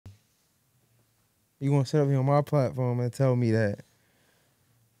You gonna sit up here on my platform and tell me that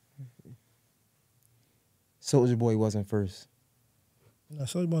Soulja Boy wasn't first? No,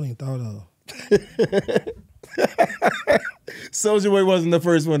 Soulja Boy ain't thought of. Soulja Boy wasn't the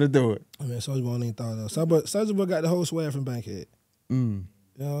first one to do it. I mean, Soulja Boy ain't thought of. Soulja Boy got the whole swag from Bankhead. Mm.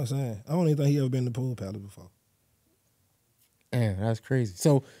 You know what I'm saying? I don't even think he ever been to Pool Palace before. Damn, that's crazy.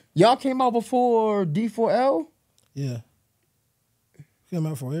 So y'all came out before D4L? Yeah. Came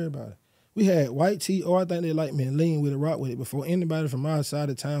out for everybody. We had White T, or I think they like me and Lean with it, rock with it. Before anybody from our side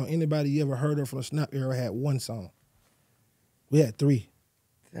of town, anybody you ever heard of from the Snap era had one song. We had 3.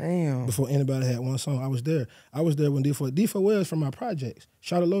 Damn. Before anybody had one song. I was there. I was there when D4 was from my projects.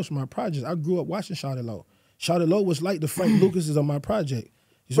 Shawty Lowe's from my projects. I grew up watching Shawty Lowe. Shawty Lowe was like the Frank Lucases of my project.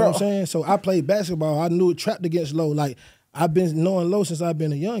 You know what I'm saying? So I played basketball. I knew it trapped against Lowe. Like, I've been knowing Lowe since I've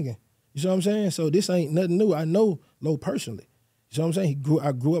been a youngin'. You know what I'm saying? So this ain't nothing new. I know Lowe personally. You know what I'm saying?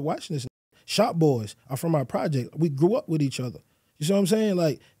 I grew up watching this. Shop Boys are from our project. We grew up with each other. You know what I'm saying?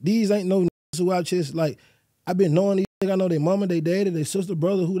 Like, these ain't no niggas who out just like, I've been knowing these niggas. I know their mama, their daddy, their sister,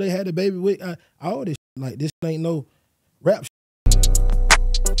 brother, who they had a baby with. All this shit. Like, this ain't no rap shit.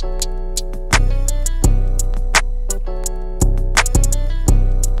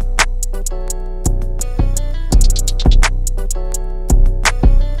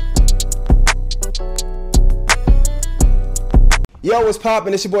 Yo, what's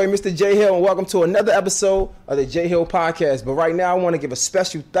poppin'? It's your boy, Mr. J Hill, and welcome to another episode of the J Hill Podcast. But right now, I want to give a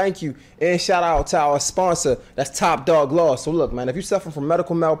special thank you and shout out to our sponsor, that's Top Dog Law. So look, man, if you're suffering from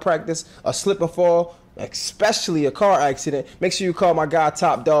medical malpractice, a slip and fall, especially a car accident, make sure you call my guy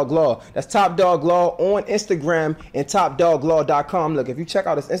Top Dog Law. That's Top Dog Law on Instagram and topdoglaw.com. Look, if you check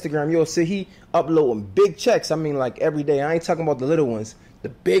out his Instagram, you'll see he uploading big checks. I mean, like every day. I ain't talking about the little ones. The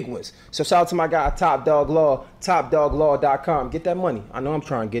big ones. So shout out to my guy, Top Dog Law, topdoglaw.com. Get that money. I know I'm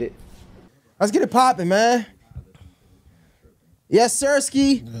trying to get it. Let's get it popping, man. Yes,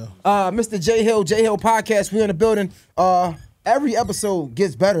 Sirski. Yeah. Mr. J Hill Podcast. We in the building. Every episode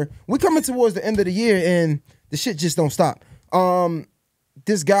gets better. We coming towards the end of the year and the shit just don't stop.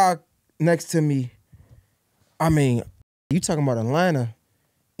 This guy next to me, I mean, you talking about Atlanta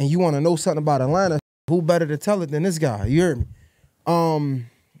and you want to know something about Atlanta, who better to tell it than this guy? You heard me?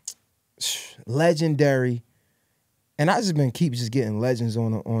 Legendary, and I just been getting legends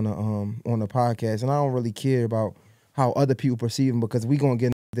on the podcast, and I don't really care about how other people perceive them because we gonna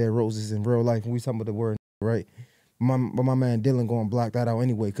get their roses in real life when we talking about the word, right? My man Dylan gonna block that out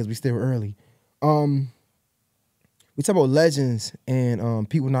anyway because we still early. We talk about legends and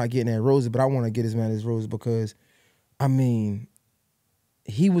people not getting their roses, but I want to get this man his roses because, I mean,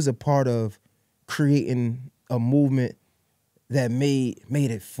 he was a part of creating a movement that made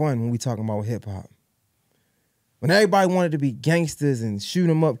it fun when we talking about hip hop. When everybody wanted to be gangsters and shoot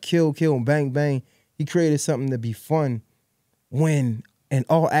them up, kill, and bang, bang, he created something to be fun when, in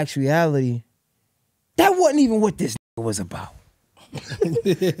all actuality, that wasn't even what this was about.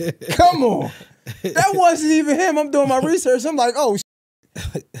 Come on. That wasn't even him. I'm doing my research. I'm like, oh,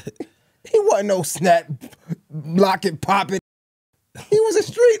 he wasn't no snap, lock it, pop it. He was a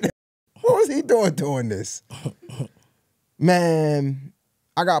street. What was he doing this? Man,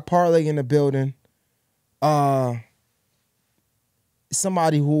 I got Parlay in the building.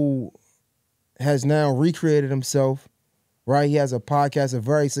 Somebody who has now recreated himself, right? He has a podcast, a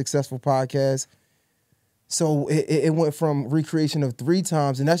very successful podcast. So it went from recreation of 3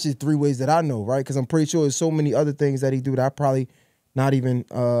 times, and that's just 3 ways that I know, right? Because I'm pretty sure there's so many other things that he do that I probably not even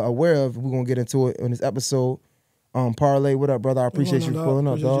aware of. We're going to get into it on this episode. Parlay, what up, brother? I appreciate you pulling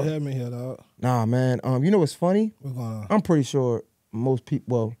up, dog. You having me here, dog. Nah, man. You know what's funny? What's going on? I'm pretty sure most people,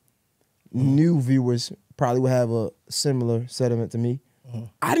 well, new viewers probably would have a similar sentiment to me.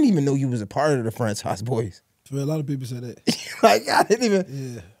 I didn't even know you was a part of the Franchize Boyz. A lot of people said that. Like, I didn't even.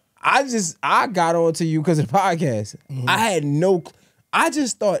 Yeah. I got on to you because of the podcast. I had I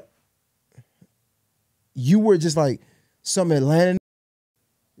just thought you were just like some Atlanta,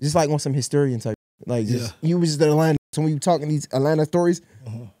 just like on some historian type. Like, just, you was just Atlanta. So when you talking these Atlanta stories,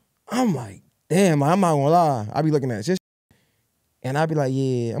 I'm like, damn, I'm not gonna lie. I be looking at just, and I be like,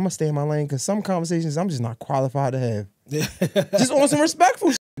 yeah, I'm gonna stay in my lane because some conversations I'm just not qualified to have. Just on some respectful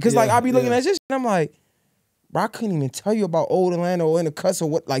shit. Because like I be looking at this and I'm like, bro, I couldn't even tell you about old Atlanta or in the cuss or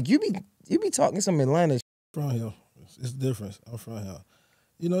what. Like you be talking some Atlanta shit. From here, it's different. I'm from here.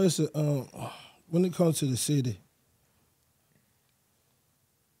 You know, it's when it comes to the city.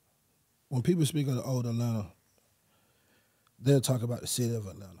 When people speak of the old Atlanta, they'll talk about the city of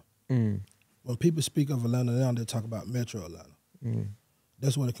Atlanta. When people speak of Atlanta now, they talk about Metro Atlanta.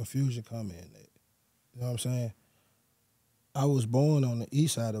 That's where the confusion come in at. You know what I'm saying? I was born on the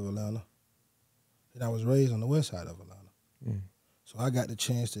east side of Atlanta. and I was raised on the west side of Atlanta. So I got the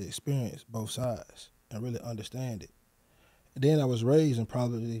chance to experience both sides and really understand it. And then I was raised in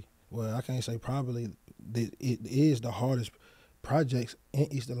probably, well, I can't say probably, it is the hardest projects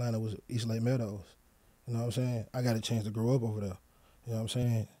in East Atlanta was East Lake Meadows. You know what I'm saying? I got a chance to grow up over there. You know what I'm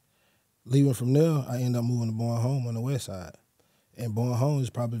saying? Leaving from there, I ended up moving to Boyne Home on the west side. And Boyne Home is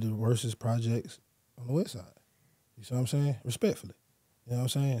probably the worstest projects on the west side. You see what I'm saying? Respectfully. You know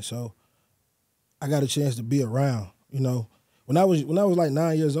what I'm saying? So I got a chance to be around. You know, when I was like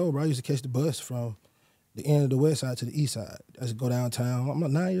 9 years old, bro, I used to catch the bus from the end of the west side to the east side. I used to go downtown. I'm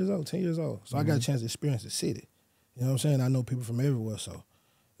like 9 years old, 10 years old. So I got a chance to experience the city. You know what I'm saying? I know people from everywhere, so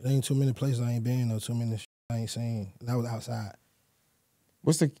it ain't too many places I ain't been or too many I ain't seen. And I was outside.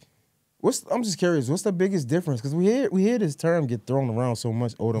 I'm just curious, what's the biggest difference? Because we hear this term get thrown around so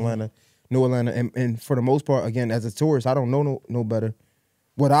much, old Atlanta, new Atlanta, and for the most part, again, as a tourist, I don't know no better.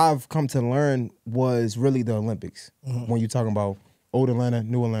 What I've come to learn was really the Olympics when you're talking about old Atlanta,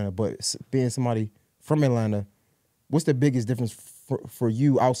 new Atlanta. But being somebody from Atlanta, what's the biggest difference for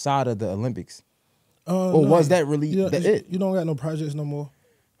you outside of the Olympics? Or was that really it? You don't got no projects no more.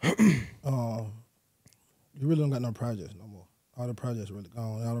 You really don't got no projects no more. All the projects really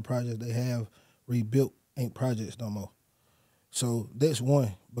gone. All the projects they have rebuilt ain't projects no more. So that's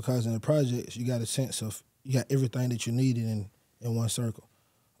one, because in the projects you got a sense of, you got everything that you needed in one circle.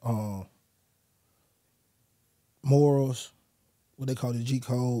 Morals, what they call the G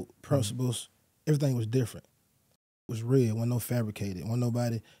code, principles, everything was different. It was real, wasn't no fabricated, wasn't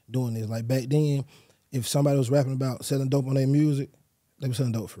nobody doing this. Like back then, if somebody was rapping about selling dope on their music, they was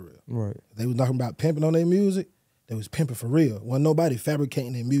selling dope for real. Right. If they was talking about pimping on their music, they was pimping for real. Wasn't nobody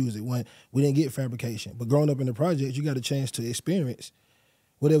fabricating their music. We didn't get fabrication. But growing up in the projects, you got a chance to experience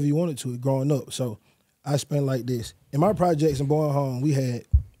whatever you wanted to growing up. So I spent like this. In my projects in Boyne Home, we had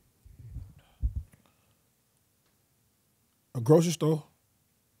a grocery store,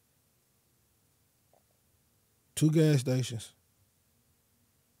 2 gas stations,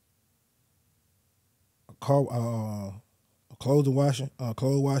 a clothes washing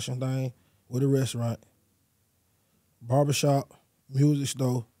thing with a restaurant, barbershop, music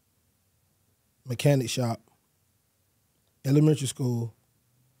store, mechanic shop, elementary school,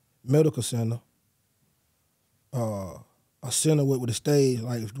 medical center, a center with a stage,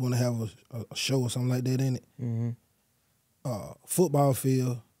 like if you want to have a show or something like that in it, football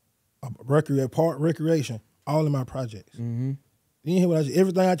field, a park recreation, all in my projects. You hear what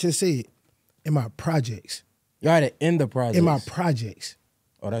everything I just said in my projects. You had it in the projects? In my projects.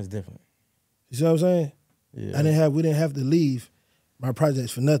 Oh, that's different. You see what I'm saying? Yeah. We didn't have to leave my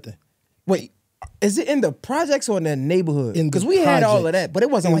projects for nothing. Wait, is it in the projects or in the neighborhood? Because we had all of that, but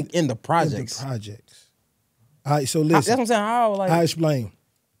it wasn't like in the projects. In the projects. All right, so listen. That's what I'm saying. How? Like, I explain.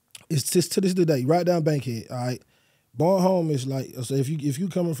 It's just to this day, right down Bankhead. All right, Boyne Home is like, so if you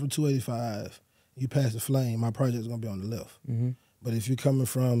coming from 285, you pass the Flame, my project's gonna be on the left. But if you're coming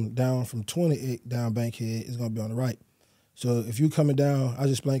down from 28 down Bankhead, it's gonna be on the right. So if you coming down, I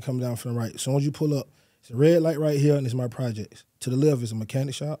just explain coming down from the right. So once you pull up, it's a red light right here, and it's my projects. To the left is a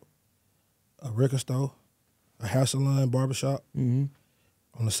mechanic shop, a record store, a hair salon, barbershop. On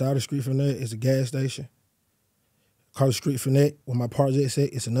the side of the street from there is a gas station. Across the street from that, where my project's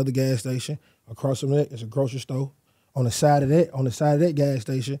at, it's another gas station. Across from that, it's a grocery store. On the side of that gas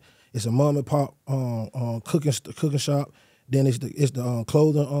station, it's a mom and pop cooking shop. Then it's the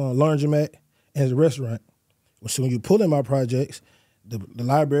clothing laundromat, and it's a restaurant. So when you pull in my projects, the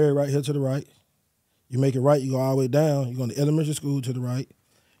library right here to the right. You make it right, you go all the way down. You go to elementary school to the right.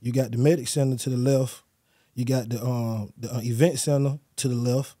 You got the medic center to the left. You got the event center to the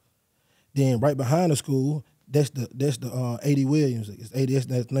left. Then right behind the school, that's the 80 Williams. It's 80.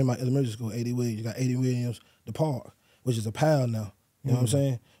 That's the name of my elementary school, 80 Williams. You got 80 Williams, the park, which is a pile now. You know what I'm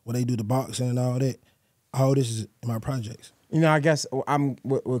saying? Where they do the boxing and all that. All this is in my projects. You know, I guess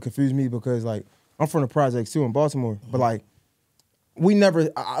what confused me because like I'm from the projects too in Baltimore, but like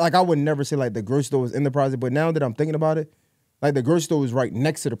I would never say like the grocery store was in the project, but now that I'm thinking about it, like the grocery store is right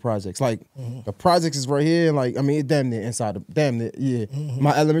next to the projects. Like the projects is right here, and like I mean, it's damn near inside. Yeah.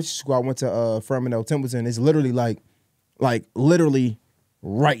 My elementary school, I went to Furman L. Templeton. It's literally like literally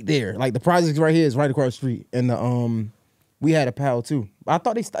right there. Like the projects right here is right across the street, and we had a PAL too. I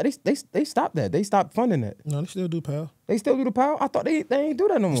thought they stopped that. They stopped funding that. No, they still do PAL. They still do the PAL? I thought they ain't do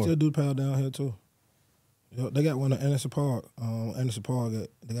that no more. They still do PAL down here too. They got one at Anderson Park. Anderson Park,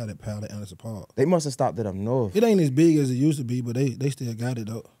 they got that PAL at Anderson Park. They must have stopped it up north. It ain't as big as it used to be, but they still got it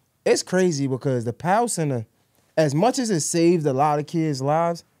though. It's crazy because the PAL Center, as much as it saved a lot of kids'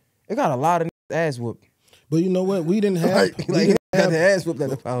 lives, it got a lot of ass whooped. But you know what? We didn't have... got the ass whooped at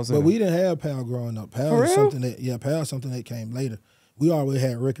the Power Center. But we didn't have PAL growing up. PAL is something that came later. We always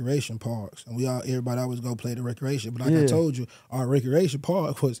had recreation parks, and everybody always go play the recreation. But like I told you, our recreation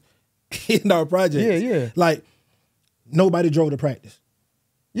park was in our project. Yeah. Like nobody drove to practice.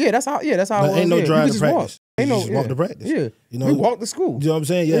 Yeah, that's how. Yeah, that's how. Ain't no drive to practice. Ain't no walk to practice. Yeah, you know, we walk to school. You know what I'm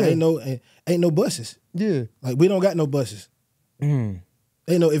saying? Yeah, ain't no buses. Yeah, like we don't got no buses. You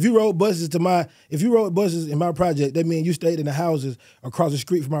know, if you rode buses in my project, that means you stayed in the houses across the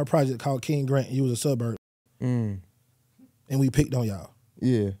street from our project called King Grant. And you was a suburb, and we picked on y'all.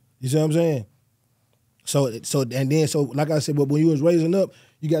 Yeah, you see what I'm saying? So like I said, but when you was raising up,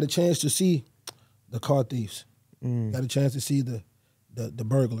 you got a chance to see the car thieves. Got a chance to see the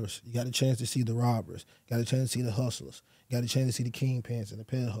burglars. You got a chance to see the robbers. Got a chance to see the hustlers. Got a chance to see the kingpins and the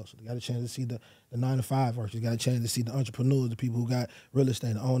pad hustlers. Got a chance to see the 9-to-5 workers. Got a chance to see the entrepreneurs, the people who got real estate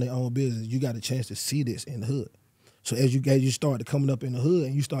and own their own business. You got a chance to see this in the hood. So as you started coming up in the hood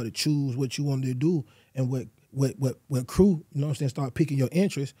and you started to choose what you wanted to do and what crew, you know what I'm saying, start picking your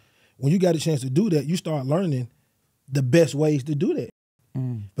interest, when you got a chance to do that, you start learning the best ways to do that.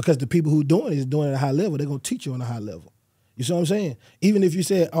 Because the people who doing it is doing it at a high level. They're going to teach you on a high level. You see what I'm saying? Even if you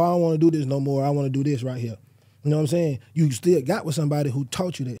said, oh, I don't want to do this no more. I want to do this right here. You know what I'm saying? You still got with somebody who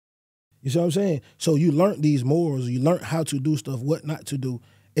taught you that. You see what I'm saying? So you learned these morals. You learned how to do stuff, what not to do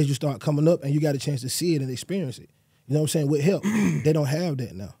as you start coming up and you got a chance to see it and experience it. You know what I'm saying? With help. They don't have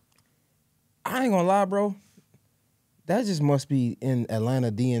that now. I ain't going to lie, bro. That just must be in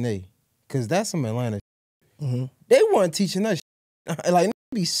Atlanta DNA. Because that's some Atlanta shit. They weren't teaching us shit. Like,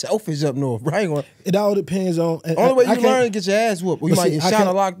 be selfish up north, right? It all depends on. Only way you learn is get your ass whooped. Or you might get shot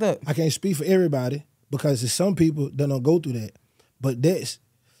or locked up. I can't speak for everybody because there's some people that don't go through that. But that's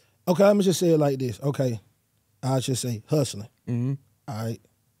okay. Let me just say it like this. Okay, I'll just say hustling. All right.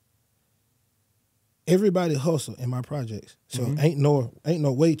 Everybody hustle in my projects, so ain't nowhere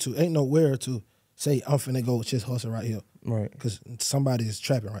to say I'm finna go just hustle right here, right? Because somebody is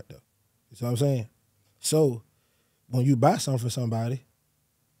trapping right there. You see what I'm saying? So when you buy something for somebody,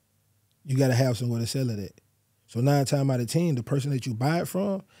 you got to have somewhere to sell it at. So 9 times out of 10, the person that you buy it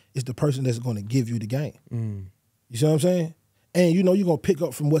from is the person that's going to give you the game. You see what I'm saying? And you know you're going to pick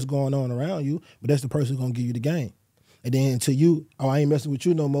up from what's going on around you, but that's the person who's going to give you the game. And then until you, oh, I ain't messing with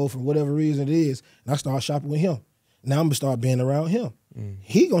you no more for whatever reason it is, and I start shopping with him. Now I'm going to start being around him.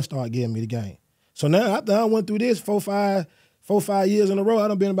 He going to start giving me the game. So now after I went through this 4-5 years in a row, I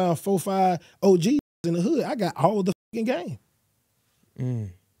done been about 4-5 OGs in the hood. I got all the fucking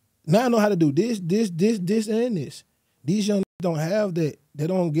game. Now I know how to do this, and this. These young don't have that. They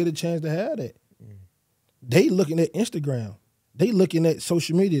don't get a chance to have that. They looking at Instagram. They looking at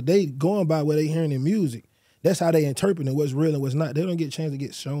social media. They going by what they hearing in music. That's how they interpreting what's real and what's not. They don't get a chance to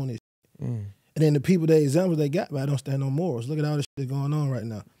get shown this. And then the people, the examples they got, but I don't stand on morals. Look at all this shit that's going on right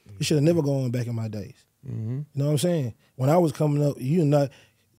now. It should have never gone on back in my days. You know what I'm saying? When I was coming up,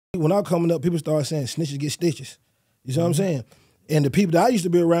 when I was coming up, people started saying snitches get stitches. You see what I'm saying? And the people that I used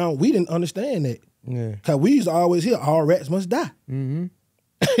to be around, we didn't understand that. Because we used to always hear, all rats must die. You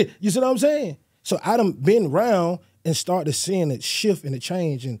see what I'm saying? So I done been around and started seeing that shift and the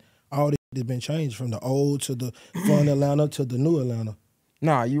change, and all this has been changed from the old to the fun Atlanta to the new Atlanta.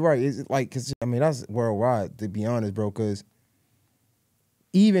 Nah, you're right. It's like, cause I mean, that's worldwide, to be honest, bro, because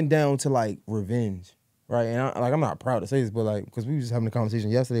even down to like revenge, right? And I'm not proud to say this, but like, because we was just having a conversation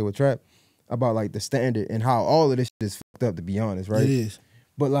yesterday with Trap about like the standard and how all of this shit is fucked up, to be honest, right? It is.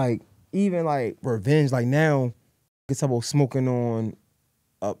 But like, even like revenge, like now, it's about smoking on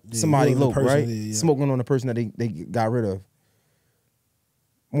somebody low, right? Smoking on the person that they got rid of.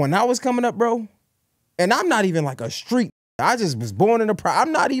 When I was coming up, bro, and I'm not even like a street, I just was born in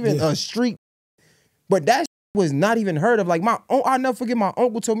I'm not even a street, but that was not even heard of. Like I'll never forget, my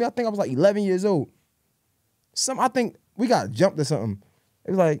uncle told me, I think I was like 11 years old. I think we got jumped or something.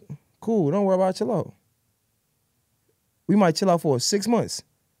 It was like, cool, don't worry about it, chill out. We might chill out for 6 months.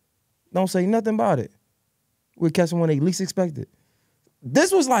 Don't say nothing about it. We'll catch them when they least expect it.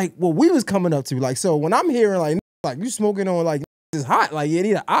 This was like what we was coming up to. Like, so when I'm hearing like you smoking on like it's hot, like yeah,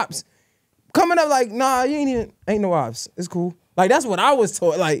 these are ops. Coming up like, nah, you ain't no ops. It's cool. Like that's what I was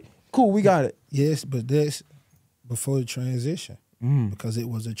taught. Like, cool, we got it. Yes, but that's before the transition. Because it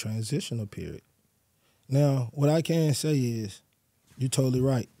was a transitional period. Now, what I can say is, you're totally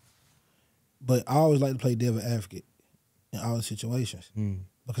right. But I always like to play devil advocate in all situations.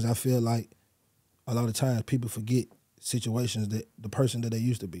 Because I feel like a lot of times people forget situations that the person that they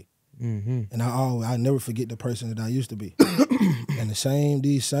used to be. And I never forget the person that I used to be. And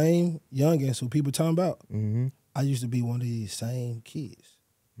these same youngins who people talking about, I used to be one of these same kids.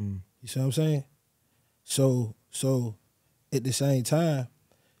 You see what I'm saying? So at the same time,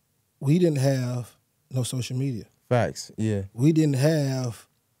 we didn't have no social media. Facts, yeah. We didn't have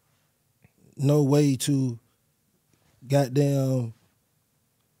no way to goddamn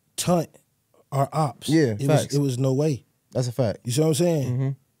taunt our ops. Yeah, it was no way. That's a fact. You see what I'm saying? Mm-hmm.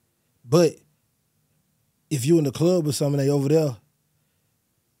 But if you in the club or something, they over there,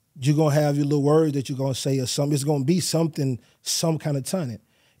 you're gonna have your little words that you're gonna say or something. It's gonna be something, some kind of taunting.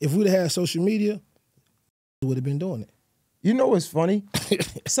 If we'd have had social media, we would have been doing it. You know what's funny?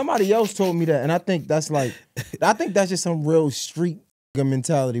 Somebody else told me that, and I think that's just some real street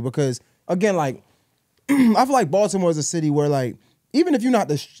mentality because, again, like, I feel like Baltimore is a city where, like, even if you're not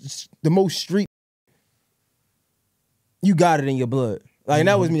the most street, you got it in your blood. Like,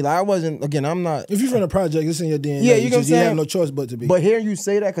 that was me. Like, I wasn't, again, I'm not. If you're from the project, it's in your DNA. Yeah, you know what I'm saying? You have no choice but to be. But hearing you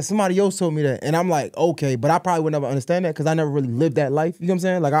say that, because somebody else told me that, and I'm like, okay, but I probably would never understand that because I never really lived that life. You know what I'm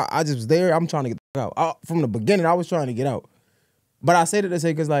saying? Like, I just was there. I'm trying to get out. From the beginning, I was trying to get out. But I say that to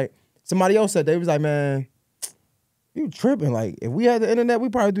say, because, like, somebody else said, they was like, man, you tripping. Like, if we had the internet, we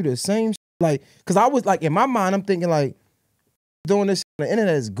probably do the same shit. Like, because I was, like, in my mind, I'm thinking, like, doing this shit on the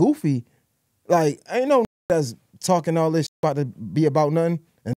internet is goofy. Like, ain't no that's talking all this shit about to be about nothing.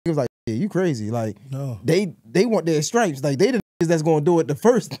 And he was like, yeah, you crazy. Like, no. They want their stripes. Like, they the niggas that's going to do it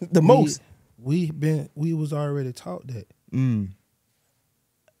the most. We was already taught that.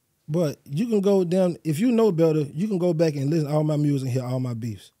 But you can go down, if you know better, you can go back and listen to all my music and hear all my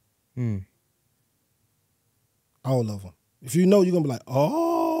beefs. All of them. If you know, you're going to be like,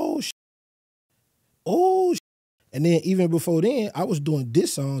 oh, shit. Oh, shit. And then even before then, I was doing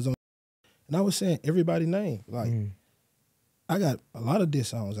diss songs on, and I was saying everybody's name. Like, I got a lot of diss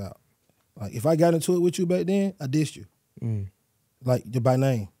songs out. Like, if I got into it with you back then, I dissed you. Like, by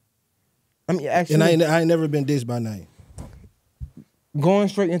name. I mean, actually. And I ain't never been dissed by name. Going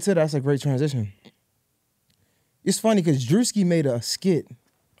straight into that's a great transition. It's funny because Drewski made a skit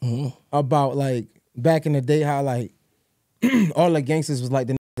about, like, back in the day how, like, all the gangsters was like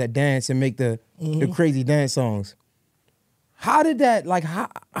the that dance and make the crazy dance songs. How did that, like,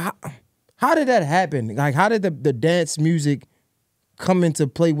 how did that happen? Like, how did the dance music come into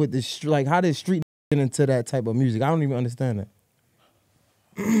play with this? Like, how did street get into that type of music? I don't even understand that.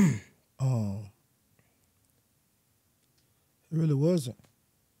 It really wasn't.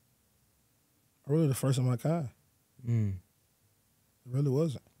 I really the first of my kind. It really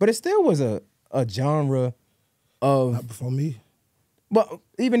wasn't. But it still was a genre of... Not before me. But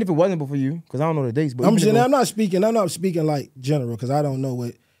even if it wasn't before you, because I don't know the dates. But I'm not speaking like general, because I don't know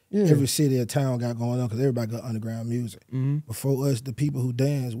what every city or town got going on, because everybody got underground music. Before us, the people who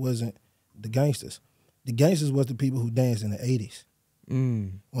danced wasn't the gangsters. The gangsters was the people who danced in the 80s.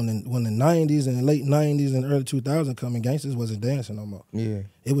 When the 90s and the late 90s and early 2000s coming, gangsters wasn't dancing no more. Yeah,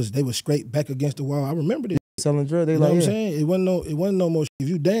 they was straight back against the wall. I remember this. Selling drugs, you know what I'm saying? It wasn't no more. If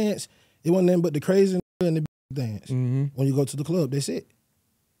you dance, it wasn't nothing but the crazy and the dance. When you go to the club, that's it.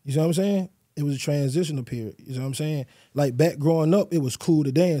 You see what I'm saying? It was a transitional period. You see what I'm saying? Like back growing up, it was cool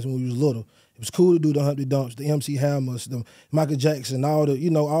to dance when we was little. It was cool to do the Humpty Dumps, the MC Hammers, the Michael Jackson, all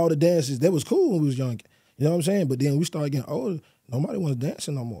the dances. That was cool when we was young. You know what I'm saying? But then we started getting older. Nobody was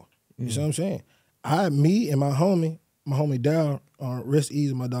dancing no more. You see what I'm saying? Me and my homie Down, rest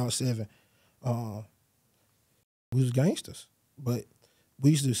easy, my dog 7, we was gangsters. But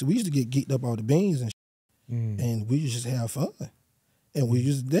we used to get geeked up all the beans and shit, and we used to just have fun. And we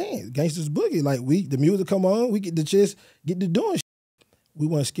just dance. Gangsters boogie. Like the music come on, we get to doing shit. We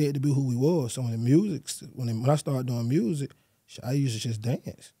weren't scared to be who we was. So when I started doing music, I used to just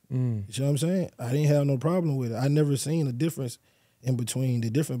dance. You see what I'm saying? I didn't have no problem with it. I never seen a difference in between the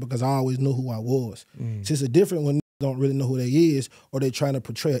different, because I always knew who I was. So it's a different when don't really know who they is, or they trying to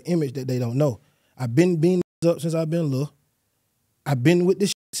portray an image that they don't know. I've been being up since I've been little. I've been with this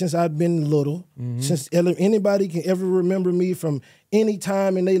shit since I've been little. Since anybody can ever remember me from any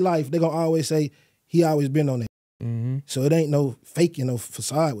time in their life, they're going to always say, he always been on that. So it ain't no faking, no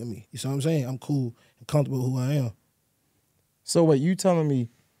facade with me. You see what I'm saying? I'm cool and comfortable with who I am. So wait, you telling me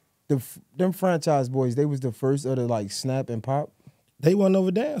them Franchize boys, they was the first of the like snap and pop? They wasn't over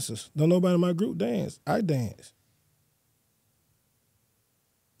dancers. Don't nobody in my group dance. I dance.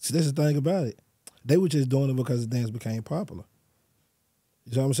 So that's the thing about it. They were just doing it because the dance became popular.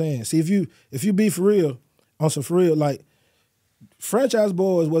 You know what I'm saying? See, if you be for real, on some for real, like Franchize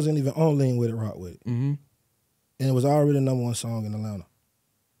Boyz wasn't even on Lean With It, Rock With It. And it was already the #1 song in Atlanta.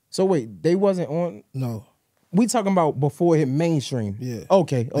 So wait, they wasn't on? No. We talking about before it hit mainstream. Yeah.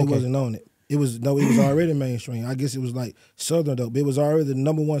 Okay. They wasn't on it. It was already mainstream. I guess it was like Southern though, but it was already the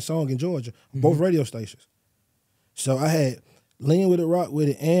 #1 song in Georgia, both radio stations. So I had Lean With It, Rock With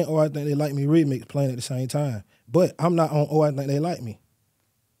It, and I Think They Like Me remix playing at the same time. But I'm not on Oh I Think They Like Me.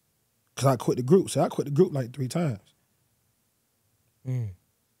 Because I quit the group. So I quit the group like 3 times. You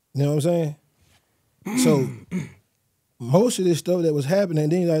know what I'm saying? So most of this stuff that was happening,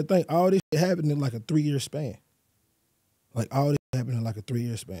 then you gotta think, all this shit happened in like a 3-year span. Like all this happened in like a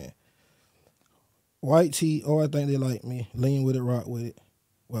 3-year span. White Tee, Oh I Think They Like Me, Lean With It, Rock With It.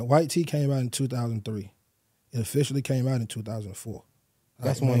 Well, White Tee came out in 2003. It officially came out in 2004.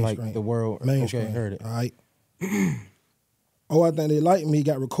 That's when like the world heard it. All right. Oh I Think They Like Me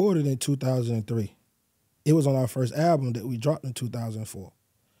got recorded in 2003. It was on our first album that we dropped in 2004.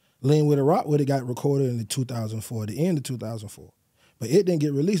 Lean With It, Rock With It got recorded in 2004, the end of 2004. But it didn't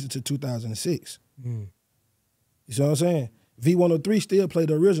get released until 2006. You see what I'm saying? V103 still played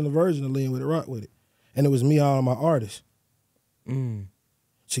the original version of Lean With It, Rock With It. And it was me, all my artists. See,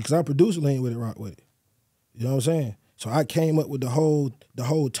 because I produced Lean With It, Rock With It. You know what I'm saying? So I came up with the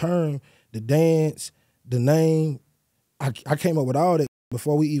whole term, the dance, the name. I came up with all that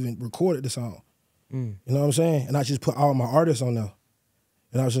before we even recorded the song. You know what I'm saying? And I just put all my artists on there.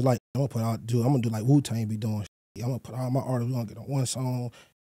 And I was just like, I'm gonna do like Wu-Tang be doing shit. I'm gonna put all my artists, we're gonna get on one song.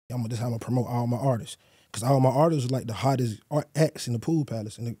 This how I'm gonna promote all my artists. Because all my artists was like the hottest acts in the pool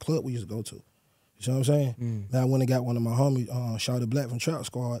palace, in the club we used to go to. You know what I'm saying? Now I went and got one of my homies, Shawty Black from Trap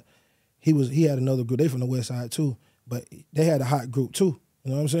Squad. He had another group, they from the West Side too, but they had a hot group too.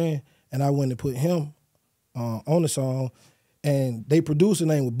 You know what I'm saying? And I went and put him on the song, and they produced the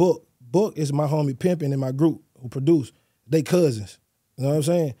name with Book. Book is my homie Pimpin' in my group who produced. They cousins. You know what I'm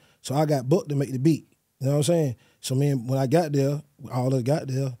saying? So I got Book to make the beat. You know what I'm saying? So when I got there, all of us got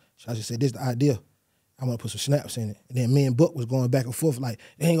there, I just said, this is the idea. I'm gonna put some snaps in it. And then me and Book was going back and forth like,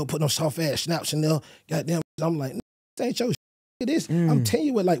 they ain't gonna put no soft ass snaps in there. Goddamn. I'm like, this ain't your shit. It is. I'm telling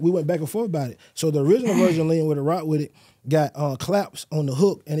you what, like, we went back and forth about it. So the original version, Lean With It, Rock With It, got claps on the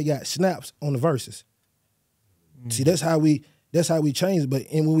hook and it got snaps on the verses. See, that's how we changed it. But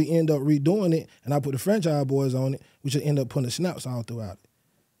when we end up redoing it, and I put the Franchize Boyz on it, we just end up putting the snaps all throughout it.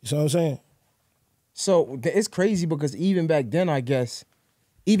 You see what I'm saying? So it's crazy because even back then, I guess,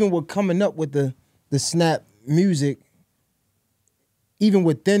 even with coming up with the snap music, even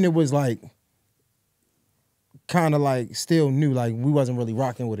within it was like kind of like still new, like we wasn't really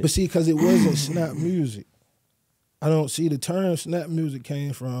rocking with it. But see, because it wasn't snap music. I don't see the term snap music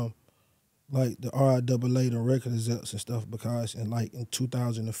came from like the RIAA, the record execs and stuff, because in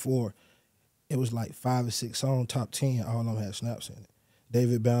 2004, it was like 5 or 6 songs, top 10, all of them had snaps in it.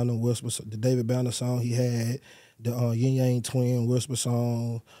 David Banner, Whisper, the David Banner song he had, the Yin Yang Twin Whisper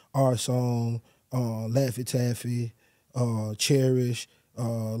song, our song, Laffy Taffy, Cherish,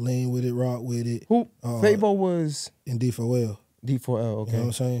 Lean With It, Rock With It. Who? Fabo was? In D4L. D4L, okay. You know what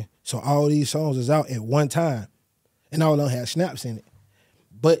I'm saying? So all these songs is out at one time, and all of them had snaps in it.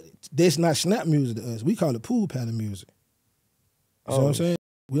 But that's not snap music to us. We call it pool pattern music. You know what I'm saying?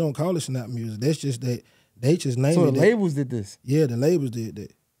 We don't call it snap music. That's just that they just named it. So the labels did this? Yeah, the labels did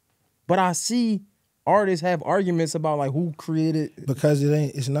that. But I see artists have arguments about like who created. Because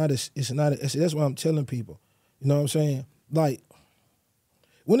that's what I'm telling people. You know what I'm saying? Like,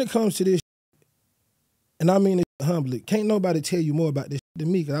 when it comes to this, and I mean it humbly, can't nobody tell you more about this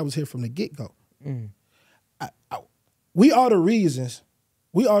than me, because I was here from the get-go. We are the reasons.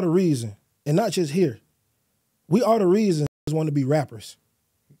 We are the reason, and not just here. We are the reasons want to be rappers.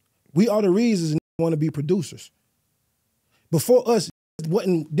 We are the reasons want to be producers. Before us,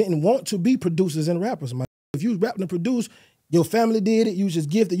 didn't want to be producers and rappers. If you was rapping and produce, your family did it. You was just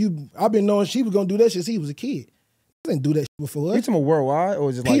gifted. I've been knowing she was gonna do that shit since he was a kid. He didn't do that shit before us. You talking about worldwide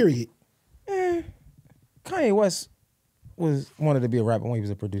or just period? Kanye West wanted to be a rapper when he was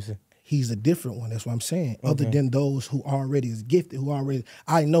a producer. He's a different one. That's what I'm saying. Okay. Other than those who already is gifted,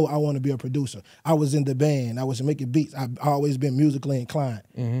 I know I want to be a producer. I was in the band. I was making beats. I've always been musically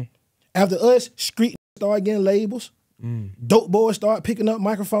inclined. After us, street started getting labels. Dope boys started picking up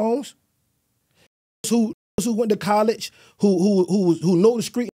microphones. Who went to college, who know the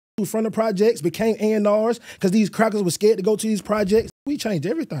street, who from the projects, became A&Rs because these crackers were scared to go to these projects. We changed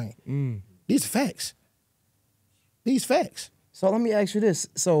everything. These facts. These facts. So let me ask you this.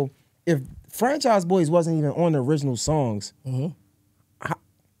 So if Franchize Boyz wasn't even on the original songs,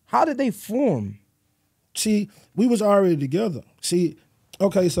 how did they form? See, we was already together. See,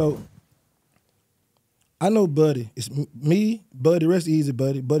 okay, so I know Buddy. It's me, Buddy, rest easy,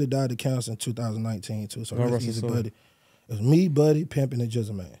 Buddy. Buddy died of cancer in 2019 too, so rest easy, Buddy. It's me, Buddy, Pimpin', and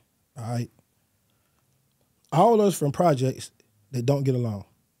Jizzle Man. All right? All of us from projects that don't get along.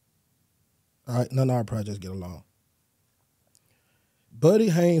 All right? None of our projects get along. Buddy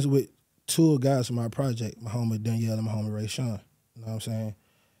hangs with 2 guys from our project, my homie Danielle and my homie Ray Sean. You know what I'm saying?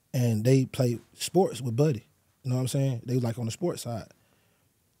 And they play sports with Buddy. You know what I'm saying? They was like on the sports side.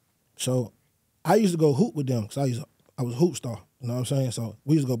 So I used to go hoop with them because I was a hoop star. You know what I'm saying? So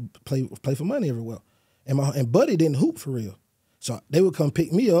we used to go play for money everywhere. And Buddy didn't hoop for real. So they would come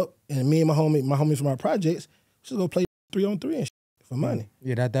pick me up, and me and my homie from our projects, we used to go play 3-on-3 and shit for money.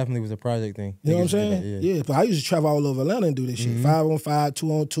 Yeah, that definitely was a project thing. You know what I'm saying? Yeah, but I used to travel all over Atlanta and do this shit. 5-on-5,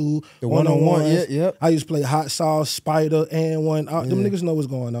 2-on-2, The 1-on-1. Yep. I used to play Hot Sauce, Spider, and one. Them niggas know what's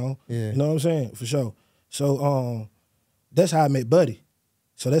going on. Yeah. You know what I'm saying? For sure. So that's how I met Buddy.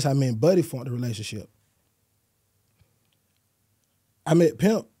 So that's how me and Buddy formed the relationship. I met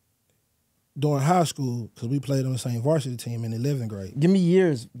Pimp during high school because we played on the same varsity team in 11th grade. Give me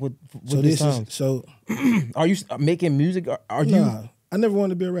years with this song. Are you making music? Are you? Nah, I never wanted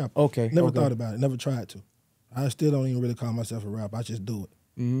to be a rapper. Okay. Never thought about it. Never tried to. I still don't even really call myself a rapper. I just do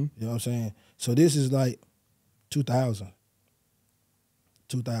it. Mm-hmm. You know what I'm saying? So this is like 2000.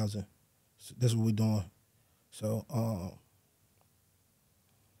 2000. So that's what we're doing. So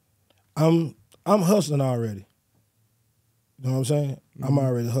I'm hustling already. You know what I'm saying? Mm-hmm. I'm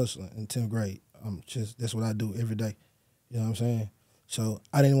already hustling in 10th grade. That's what I do every day. You know what I'm saying? So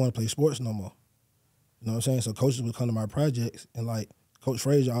I didn't want to play sports no more. You know what I'm saying? So coaches would come to my projects, and like Coach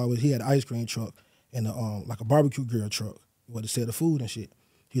Frazier he had an ice cream truck and like a barbecue grill truck where to sell the food and shit.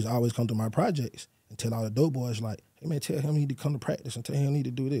 He used to always come to my projects and tell all the dope boys like, hey man, tell him he need to come to practice and tell him he need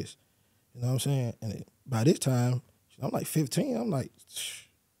to do this. You know what I'm saying? And by this time, I'm like 15. I'm like,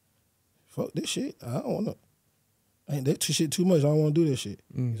 fuck this shit. I don't want to. Ain't that shit too much. I don't want to do this shit.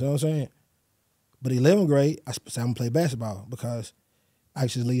 You know what I'm saying? But 11th grade, I said I'm going to play basketball because I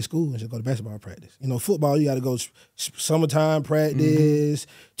actually leave school and just go to basketball practice. You know, football, you got to go summertime practice,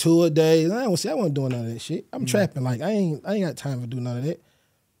 2 a day. I wasn't doing none of that shit. I'm trapping. Like, I ain't got time to do none of that.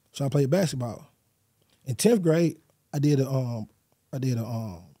 So I played basketball. In 10th grade, I did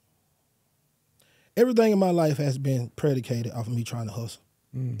everything in my life has been predicated off of me trying to hustle.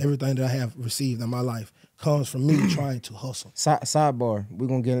 Everything that I have received in my life comes from me trying to hustle. Sidebar, we're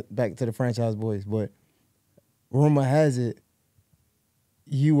going to get back to the Franchize Boyz, but rumor has it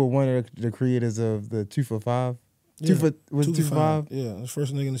you were one of the creators of the 2 for 5? Yeah, 2 for 5? Yeah, the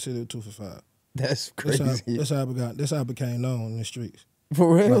first nigga in the city with 2 for 5. That's crazy. That's how I became known in the streets.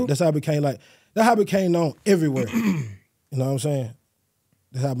 For real? Like, that's how I became known everywhere. You know what I'm saying?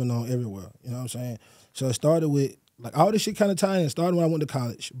 That's how I've been known everywhere. You know what I'm saying? So it started with, like, all this shit kind of tied in. It started when I went to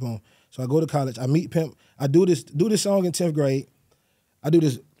college. Boom. So I go to college. I meet Pimp. I do this song in 10th grade. I do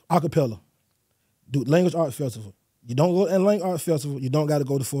this a cappella. Do Language Art Festival. You don't go to Language Art Festival, you don't got to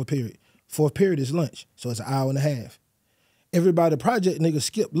go to 4th period. 4th period is lunch, so it's an hour and a half. Everybody, project niggas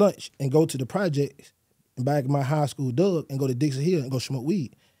skip lunch and go to the project and back in my high school Doug and go to Dixie Hill and go smoke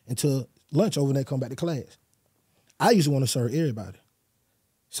weed until lunch over there come back to class. I used to want to serve everybody.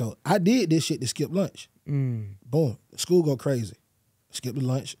 So I did this shit to skip lunch. Boom. School go crazy. Skip the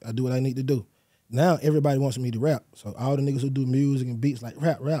lunch. I do what I need to do. Now everybody wants me to rap. So all the niggas who do music and beats like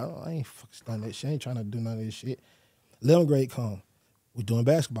rap. I ain't fucking done that shit. I ain't trying to do none of this shit. 11th grade come. We doing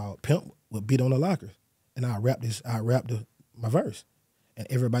basketball. Pimp would beat on the lockers. And I rap my verse. And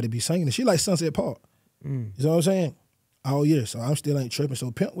everybody be singing. And she like Sunset Park. You know what I'm saying? All year. So I'm still ain't tripping. So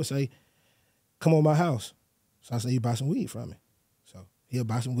Pimp would say, come on my house. So I say, you buy some weed from me. He'll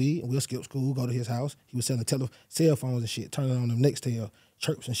buy some weed, and we'll skip school, go to his house. He was selling cell phones and shit, turning on them Nextel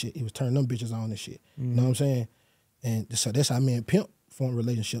chirps and shit. He was turning them bitches on and shit. You know what I'm saying? And so that's how me and Pimp formed a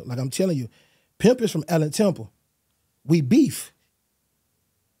relationship. Like I'm telling you, Pimp is from Allen Temple. We beef.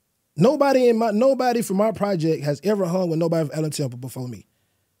 Nobody from our project has ever hung with nobody from Allen Temple before me.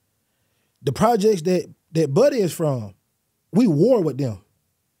 The projects that Buddy is from, we war with them.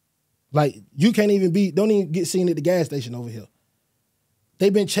 Like you don't even get seen at the gas station over here.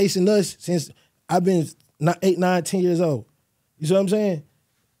 They've been chasing us since I've been 8, 9, 10 years old. You see what I'm saying?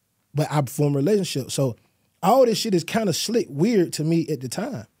 But I formed a relationship. So all this shit is kind of slick weird to me at the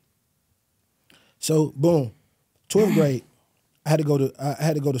time. So boom, 12th grade, I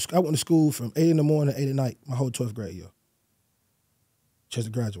went to school from 8 in the morning to 8 at night, my whole 12th grade year. Just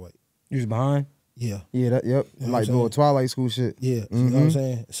to graduate. You was behind? Yeah. Yeah, yep. You know like doing Twilight School shit. Yeah, you know what I'm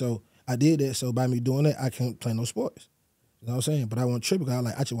saying? So I did that, so by me doing that, I can't play no sports. You know what I'm saying? But I want to trip because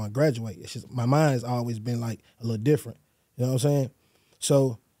I just want to graduate. It's just my mind's always been like a little different. You know what I'm saying?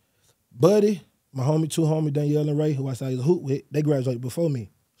 So, Buddy, my homie, 2 homies, Danielle and Ray, who I started to hoop with, they graduated before me.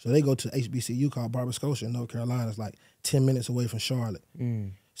 So they go to HBCU called Barber Scotia in North Carolina. It's like 10 minutes away from Charlotte.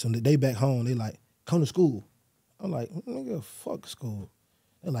 So they back home, they like, come to school. I'm like, nigga, fuck school.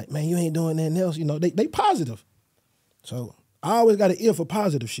 They're like, man, you ain't doing nothing else. You know, they positive. So I always got an ear for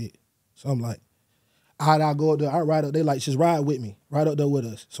positive shit. So I'm like, I go up there, I ride up, they like, just ride with me, ride up there with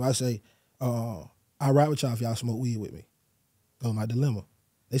us. So I say, I'll ride with y'all if y'all smoke weed with me. That was my dilemma.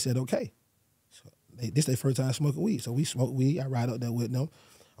 They said, okay. So this their first time smoking weed. So we smoke weed. I ride up there with them.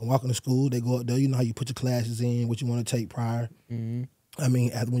 I'm walking to school. They go up there. You know how you put your classes in, what you want to take prior. Mm-hmm. I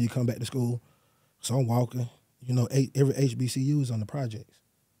mean, after when you come back to school. So I'm walking. You know, every HBCU is on the projects.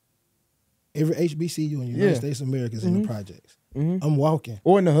 Every HBCU in the United States of America is in the projects. Mm-hmm. I'm walking.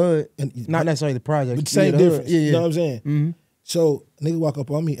 Or in the hood. And not necessarily the project. But same difference. Yeah, yeah. You know what I'm saying? Mm-hmm. So nigga walk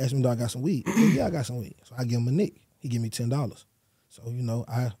up on me, ask me, do I got some weed? I said, yeah, I got some weed. So I give him a nick. He give me $10. So, you know,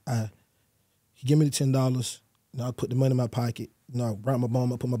 he give me the $10. You know, I put the money in my pocket. You know, I brought my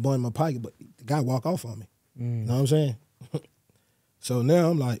bone, I put my bone in my pocket, but the guy walk off on me. You know what I'm saying? So now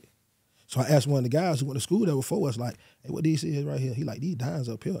I'm like, so I asked one of the guys who went to school there before us, like, hey, what these is right here? He like, these dimes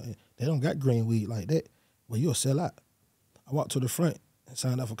up here, and they don't got green weed like that. Well, you'll sell out. I walked to the front and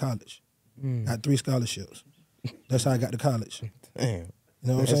signed up for college. Got 3 scholarships. That's how I got to college. Damn. You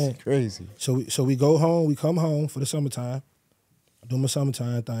know what I'm saying? Crazy. So we go home, we come home for the summertime. I do my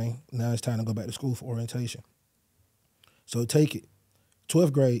summertime thing. Now it's time to go back to school for orientation. So take it.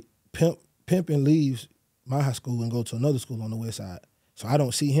 12th grade, Pimpin leaves my high school and go to another school on the west side. So I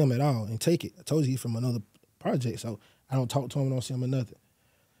don't see him at all. And take it. I told you he's from another project, so I don't talk to him, don't see him or nothing.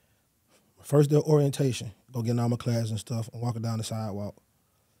 First day of orientation, go get in all my class and stuff. I'm walking down the sidewalk,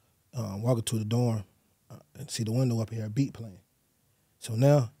 walking to the dorm, and see the window up here, a beat playing. So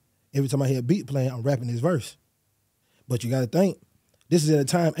now, every time I hear a beat playing, I'm rapping this verse. But you got to think, this is at a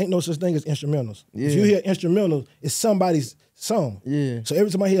time, ain't no such thing as instrumentals. Yeah. If you hear instrumentals, it's somebody's song. Yeah. So every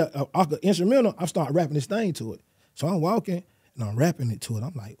time I hear an instrumental, I start rapping this thing to it. So I'm walking, and I'm rapping it to it.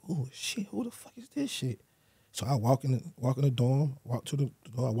 I'm like, oh, shit, who the fuck is this shit? So I walk in the dorm, walk to the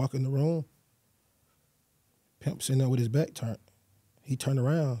door, I walk in the room. Pimp sitting there with his back turned. He turned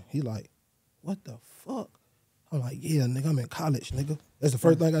around. He like, what the fuck? I'm like, yeah, nigga, I'm in college, nigga. That's the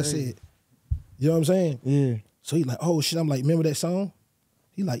first thing I said. You know what I'm saying? Yeah. So he like, oh, shit. I'm like, remember that song?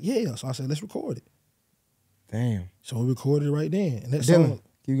 He like, yeah. So I said, let's record it. Damn. So we recorded it right then. And that Dylan, song,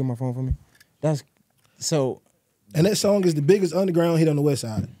 can you get my phone for me? That's so. and that song is the biggest underground hit on the west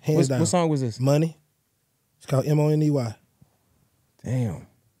side, hands down. What song was this? Money. It's called M-O-N-E-Y. Damn.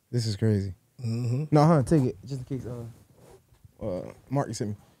 This is crazy. Mm-hmm. No, take it just in case. Mark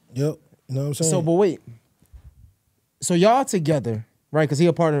sent me. Yep. You know what I'm saying? So, but wait. So y'all together, right? Because he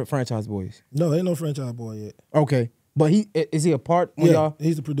a part of the Franchize Boyz. No, ain't no franchise boy yet. Okay, but is he a part when y'all?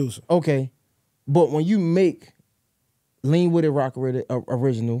 He's the producer. Okay, but when you make Lean With It, Rock With It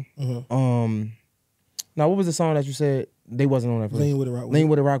original, now what was the song that you said they wasn't on that? Lean With It, Rock With It. Lean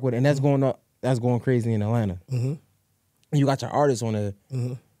With It, Rock With It, and that's going up. That's going crazy in Atlanta. Mm-hmm. And you got your artists on there.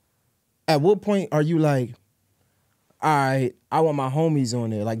 Mm-hmm. At what point are you like, all right, I want my homies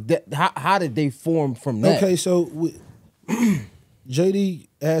on there? Like, that, how did they form from that? Okay, so JD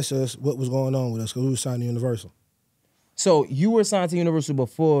asked us what was going on with us because we were signed to Universal. So you were signed to Universal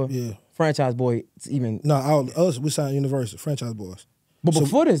before Franchize Boyz even. No, us we signed to Universal, Franchise Boyz. But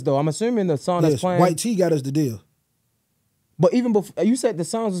before this though, I'm assuming the song that's playing. White T got us the deal. But even before, you said the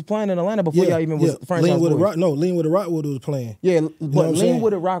songs was playing in Atlanta before y'all even was Franchize Lean With It, Boyz. Lean With It, Rock With It was playing. Yeah, You know but what I'm Lean saying?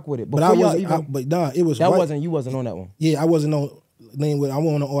 With It, Rock With It. But Before y'all even, but nah, it was that White, you wasn't on that one. Yeah, I wasn't on Lean With It. I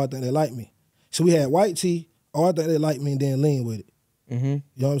wasn't on All I Think They Like Me. So we had White T, All I Think They Like Me, and then Lean With It. Mm-hmm. You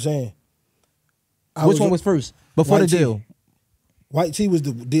know what I'm saying? Which one was first? Before White the T. deal? White T was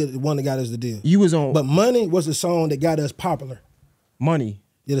the deal, the one that got us the deal. You was on But Money was the song that got us popular. Money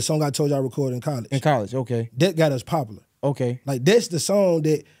Yeah, the song I told you I recorded in college. in college. Okay. That got us popular. Okay. Like, that's the song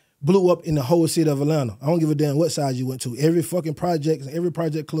that blew up in the whole city of Atlanta. I don't give a damn what side you went to. Every fucking project, every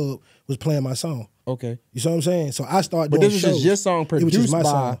project club was playing my song. Okay. You see what I'm saying? So I started But doing this was shows. just your song It was produced just my by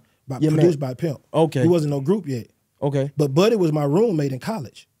song, your produced man. by Pimp. Okay. He wasn't no group yet. Okay. But Buddy was my roommate in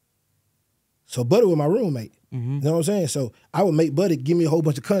college. So Buddy was my roommate. Mm-hmm. You know what I'm saying? So I would make Buddy give me a whole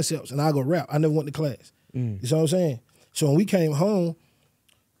bunch of concepts and I go rap. I never went to class. You see what I'm saying? So when we came home,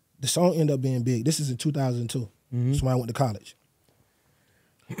 the song ended up being big. This is in 2002. Mm-hmm. So when I went to college.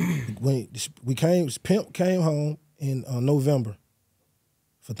 When Pimp came home in November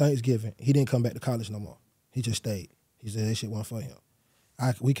for Thanksgiving. He didn't come back to college no more. He just stayed. He said that shit wasn't for him.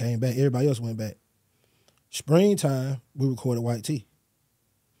 We came back. Everybody else went back. Springtime, we recorded White T.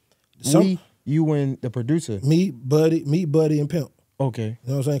 You and the producer. Me, Buddy, and Pimp. Okay. You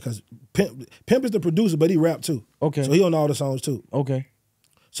know what I'm saying? Because Pimp is the producer, but he rap too. Okay. So he on all the songs too. Okay.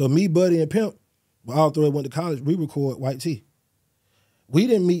 So me, Buddy, and Pimp, all three went to college. We record White T. We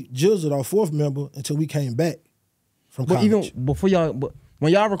didn't meet Jizzle, our fourth member, until we came back from college. But even before y'all,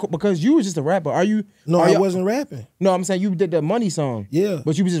 when y'all record, because you was just a rapper, are you? No, I wasn't rapping. No, I'm saying you did the Money song. Yeah.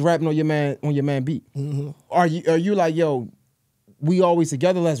 But you was just rapping on your man beat. Mm-hmm. Are you like, yo, we always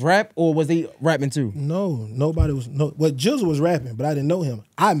together, let's rap, or was they rapping too? No, nobody was. No, well, Jizzle was rapping, but I didn't know him.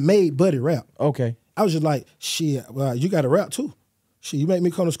 I made Buddy rap. Okay. I was just like, shit, well, you got to rap too. Shit, you make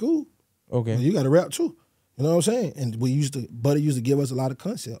me come to school. Okay. Well, you got to rap too. You know what I'm saying? And Buddy used to give us a lot of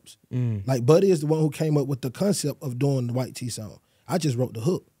concepts. Like Buddy is the one who came up with the concept of doing the White Tee song. I just wrote the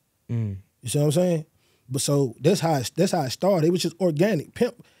hook. You see what I'm saying? But so that's how it started. It was just organic.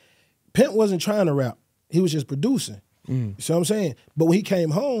 Pimp wasn't trying to rap. He was just producing. You see what I'm saying? But when he came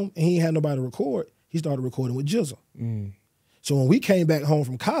home and he ain't had nobody to record, he started recording with Jizzle. So when we came back home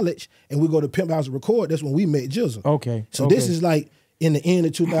from college and we go to Pimp House to record, that's when we met Jizzle. Okay. So this is like in the end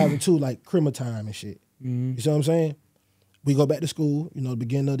of 2002, like criminal time and shit. You see what I'm saying? We go back to school, the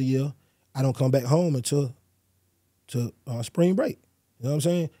beginning of the year. I don't come back home until spring break. You know what I'm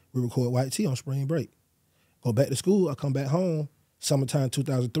saying? We record White Tee on spring break. Go back to school, I come back home, summertime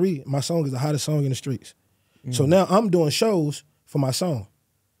 2003. My song is the hottest song in the streets. So now I'm doing shows for my song.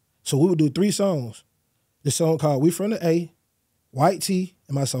 So we would do 3 songs. This song called We From the A, White Tee,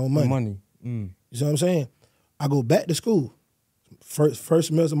 and my song Money. You see what I'm saying? I go back to school, first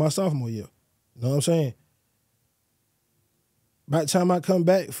semester of my sophomore year. You know what I'm saying? By the time I come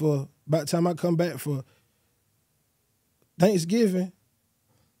back for Thanksgiving,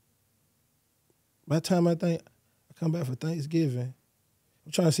 come back for Thanksgiving,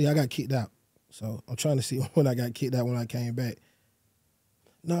 I'm trying to see, I got kicked out. So I'm trying to see when I got kicked out when I came back.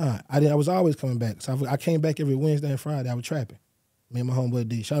 Nah, I was always coming back. So I came back every Wednesday and Friday. I was trapping. Me and my homeboy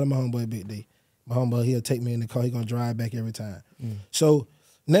D. Shout out my homeboy Big D. My homeboy, he'll take me in the car. He gonna drive back every time. So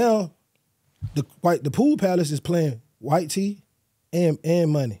now the Pool Palace is playing White Tee and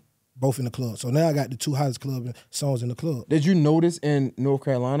Money, both in the club. So now I got the 2 hottest club songs in the club. Did you notice in North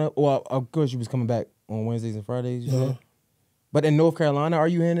Carolina, or of course you was coming back on Wednesdays and Fridays, you said? But in North Carolina, are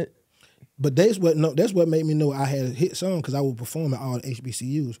you in it? But that's what made me know I had a hit song, because I would perform at all the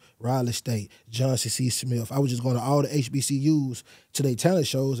HBCUs, Raleigh State, Johnson C. Smith. I was just going to all the HBCUs to their talent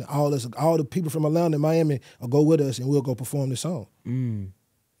shows, and all the people from Atlanta and Miami will go with us, and we'll go perform the song. You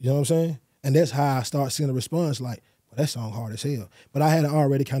know what I'm saying? And that's how I start seeing a response like, well, that song hard as hell. But I had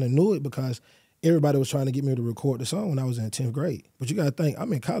already kind of knew it because everybody was trying to get me to record the song when I was in 10th grade. But you got to think,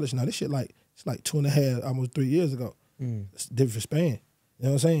 I'm in college now. This shit it's like 2.5, almost 3 years ago. It's a different span. You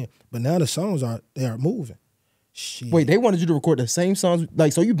know what I'm saying? But now the songs are moving. Shit. Wait, they wanted you to record the same songs?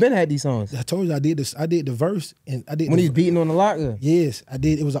 Like, so you been had these songs? I told you I did this. I did the verse and I did when he's beating on the locker. Yes, I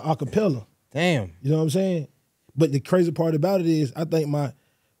did. It was an acapella. Damn. You know what I'm saying? But the crazy part about it is, I think my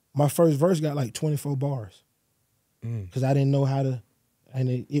first verse got like 24 bars because I didn't know how to. And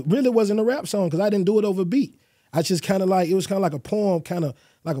it really wasn't a rap song because I didn't do it over beat. I just kind of it was kind of like a poem, kind of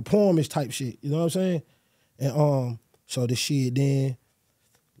like a poemish type shit. You know what I'm saying? And so the shit then.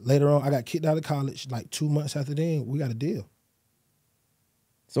 Later on, I got kicked out of college. Like 2 months after then, we got a deal.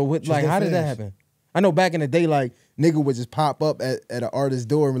 So how did that happen? I know back in the day, like, nigga would just pop up at an artist's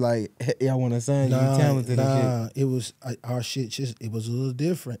door and be like, hey, I want to sign you, you talented and shit. It was, our shit it was a little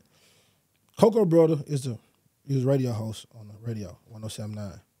different. Coco Brother he was radio host on the radio,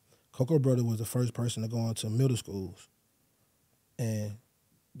 107.9. Coco Brother was the first person to go into middle schools and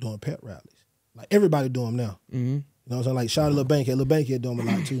doing pep rallies. Like, everybody do them now. You know what I'm saying? Like, shout out to Lil Bankhead. Lil Bankhead doing them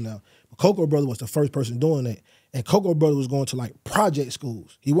a lot too now. But Coco Brother was the first person doing that. And Coco Brother was going to like project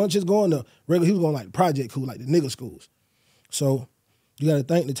schools. He wasn't just going to regular, he was going like project school, like the nigga schools. So you got to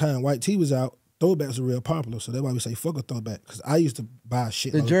think the time White Tee was out, throwbacks were real popular. So that's why we say fuck a throwback. Because I used to buy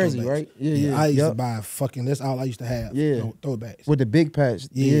shit. The jersey, right? Yeah. I used to buy fucking, that's all I used to have. Yeah. Throwbacks. With the big patch.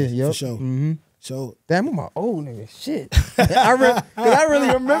 Yeah, for sure. So damn, I'm my old nigga. Shit. I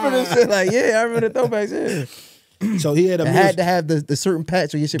really remember this shit. Like, I remember the throwbacks, So he had to have the certain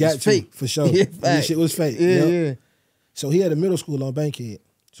patch or your shit was fake. For sure. Your shit was fake. Yeah. So he had a middle school on Bankhead.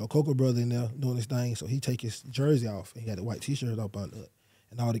 So Coco Brother in there doing his thing. So he take his jersey off and he had the white t-shirt up on it.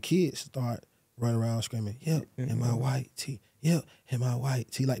 And all the kids start running around screaming, yep, and my white tee. Yep, and my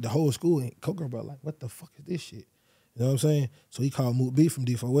white tee. Like the whole school. And Coco Brother like, what the fuck is this shit? You know what I'm saying? So he called Moot B from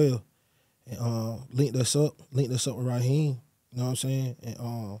D4L and linked us up with Raheem. You know what I'm saying?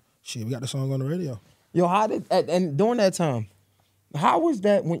 And we got the song on the radio. Yo, and during that time, how was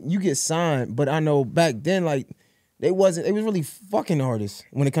that when you get signed? But I know back then, like, they was really fucking artists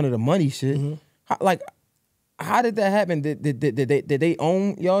when it comes to the money shit. How did that happen? Did they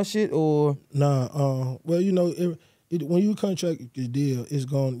own y'all shit or? Nah, well, you know, when you contract your deal,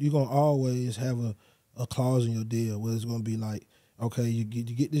 you're gonna always have a clause in your deal where it's gonna be like, okay, you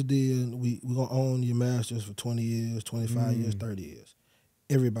get this deal, we're gonna own your masters for 20 years, 25 years, 30 years.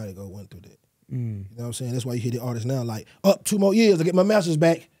 Everybody went through that. You know what I'm saying? That's why you hear the artists now like, up 2 more years, I get my masters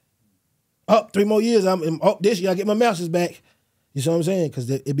back. Up 3 more years, I'm up this year, I get my masters back. You see what I'm saying? Because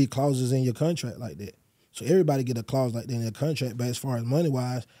it be clauses in your contract like that. So everybody get a clause like that in their contract. But as far as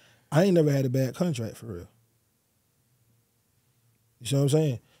money-wise, I ain't never had a bad contract for real. You see what I'm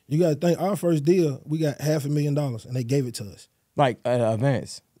saying? You got to think, our first deal, we got $500,000, and they gave it to us. Like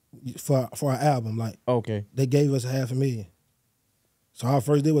advance? For our album. Like, okay. They gave us $500,000. So our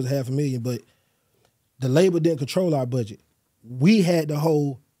first deal was $500,000, but the label didn't control our budget. We had the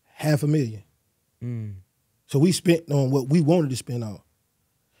whole $500,000. So we spent on what we wanted to spend on.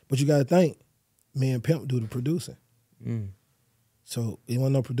 But you got to think, me and Pimp do the producing. So it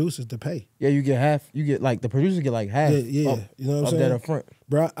wasn't no producers to pay. Yeah, you get half. You get like the producers get like half. Yeah, you know what I'm saying? That up front,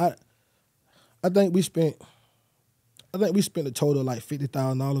 bro. I think we spent a total of like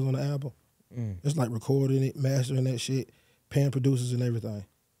 $50,000 on the album. It's like recording it, mastering that shit, paying producers and everything.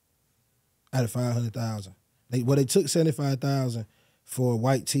 Out of $500,000, they took $75,000 for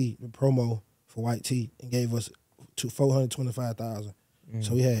White Tee, the promo for White Tee, and gave us $425,000.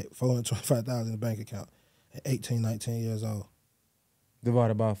 So we had $425,000 in the bank account at 18, 19 years old.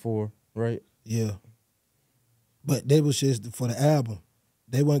 Divided by 4, right? Yeah. But they was just for the album.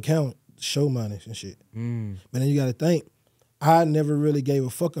 They wouldn't count show money and shit. But then you got to think, I never really gave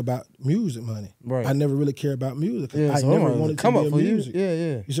a fuck about music money. Right. I never really cared about music. Yeah, I never wanted to be a music.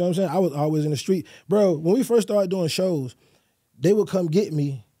 Yeah. You see what I'm saying? I was always in the street. Bro, when we first started doing shows, they would come get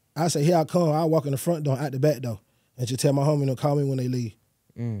me. I say, here I come. I walk in the front door, out the back door. And just tell my homie to call me when they leave.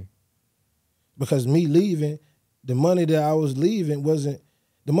 Because me leaving, the money that I was leaving wasn't,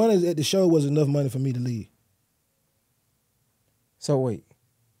 the money at the show was enough money for me to leave. So wait,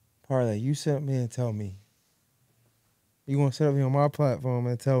 Parlay, you sit up here and tell me, you gonna sit up here on my platform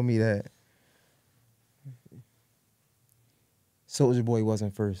and tell me that Soulja Boy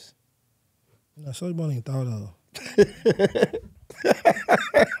wasn't first? No, Soulja Boy ain't thought of.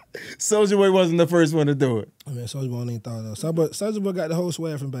 Soulja Boy wasn't the first one to do it. I mean, Soulja Boy ain't thought of. Soulja Boy got the whole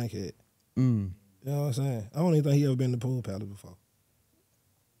swag from Bankhead. You know what I'm saying? I don't even think he ever been to Pool Palace before.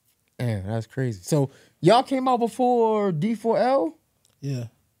 Man, that's crazy. So y'all came out before D4L? Yeah.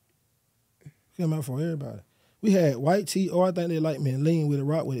 Came out before everybody. We had White Tee, or I think they like me, and Lean with it,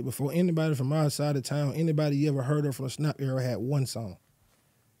 Rock with it, before anybody from our side of town, anybody you ever heard of from the Snap era had one song.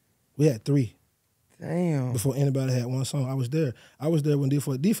 We had 3. Damn. Before anybody had one song. I was there. I was there when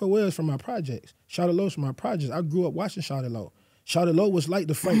D4 was from my projects. Shawty Lowe's from my projects. I grew up watching Shawty Lowe. Shawty Lowe was like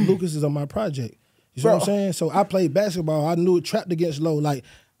the Frank Lucases of my project. You see what I'm saying? So I played basketball. I knew it trapped against Lowe. Like,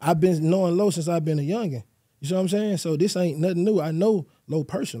 I've been knowing Lowe since I've been a youngin'. You see what I'm saying? So this ain't nothing new. I know Lowe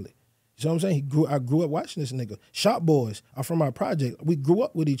personally. You see what I'm saying? I grew up watching this nigga. Shop Boys are from our project. We grew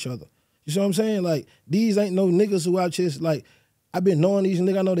up with each other. You see what I'm saying? Like, these ain't no niggas who out just like, I've been knowing these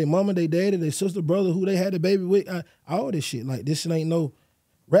niggas. I know their mama, their daddy, their sister, brother, who they had a baby with. All this shit. Like, this shit ain't no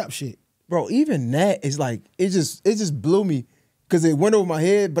rap shit. Bro, even that is like, it just blew me. Because it went over my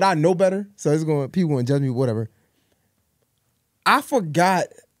head, but I know better. So people gonna judge me, whatever. I forgot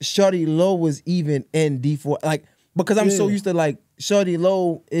Shawty Lowe was even in D4. Like, because I'm so used to like Shawty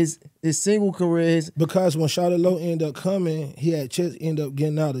Lowe is his single career. Because when Shawty Lowe ended up coming, he had just ended up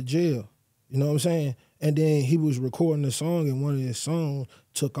getting out of jail. You know what I'm saying? And then he was recording a song, and one of his songs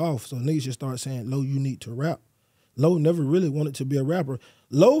took off. So niggas just started saying, Lowe, you need to rap. Lowe never really wanted to be a rapper.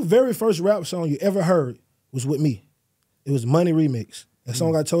 Lowe's very first rap song you ever heard was with me. It was Money Remix. That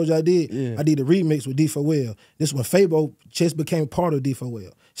song I told you I did, I did a remix with D4L. This when Fabo just became part of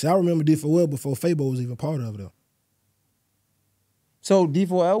D4L. See, I remember D4L before Fabo was even part of them. So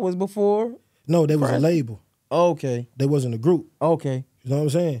D4L was before? No, they was a label. Okay. They wasn't a group. Okay. You know what I'm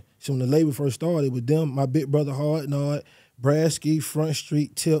saying? So when the label first started, it was them, my big brother Hard Nod, Brasky, Front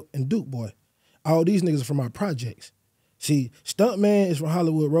Street, Tip, and Duke Boy. All these niggas are from our projects. See, Stuntman is from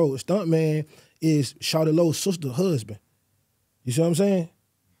Hollywood Road. Stuntman is Shawty Lowe's sister husband. You see what I'm saying?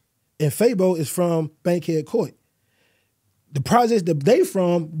 And Fabo is from Bankhead Court. The projects that they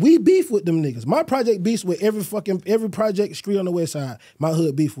from, we beef with them niggas. My project beefs with every project street on the west side. My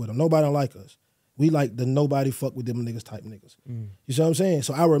hood beef with them. Nobody don't like us. We like the nobody fuck with them niggas type niggas. You see what I'm saying?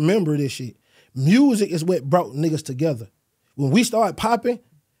 So I remember this shit. Music is what brought niggas together. When we started popping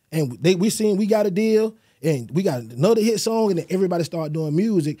and we seen we got a deal and we got another hit song and then everybody started doing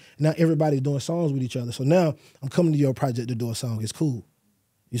music. Now everybody's doing songs with each other. So now I'm coming to your project to do a song. It's cool.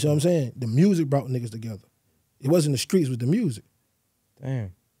 You see what I'm saying? The music brought niggas together. It wasn't the streets, it was the music.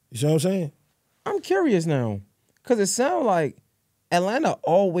 Damn. You see what I'm saying? I'm curious now. Because it sounds like Atlanta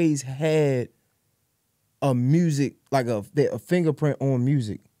always had a music, like a fingerprint on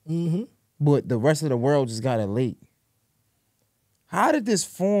music. But the rest of the world just got it late. How did this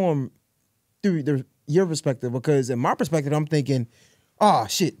form through your perspective? Because in my perspective, I'm thinking, oh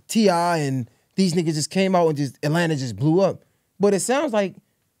shit, T.I. and these niggas just came out and Atlanta just blew up. But it sounds like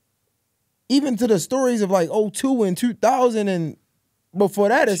even to the stories of like 02 and 2000 and before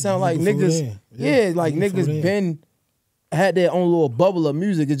that, it sounds like niggas, like niggas been had their own little bubble of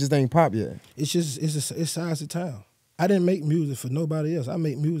music. It just ain't pop yet. It's size of town. I didn't make music for nobody else. I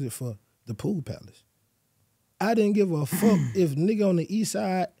make music for the Pool Palace. I didn't give a fuck if nigga on the east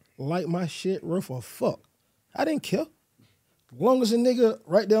side like my shit worth a fuck. I didn't care. Long as a nigga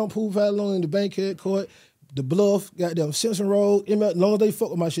right there on Pool Palace, long in the Bankhead Court, the Bluff, goddamn Simpson Road, as long as they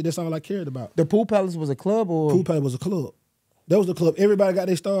fuck with my shit, that's all I cared about. The Pool Palace was a club or? Pool Palace was a club. That was the club everybody got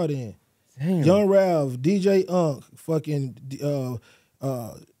their start in. Damn. Young Ralph, DJ Unk, fucking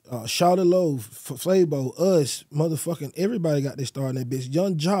Shawty Low, Flaybo, us, motherfucking everybody got their start in that bitch.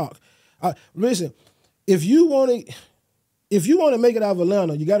 Young Jock. Listen, if you want to make it out of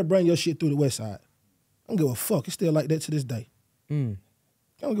Atlanta, you got to bring your shit through the West Side. I don't give a fuck. It's still like that to this day. I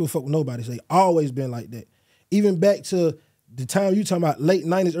don't give a fuck what nobody say. Always been like that. Even back to the time you talking about late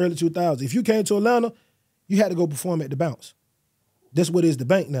 90s, early 2000s. If you came to Atlanta, you had to go perform at the Bounce. That's what is the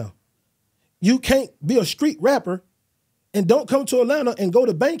Bank now. You can't be a street rapper and don't come to Atlanta and go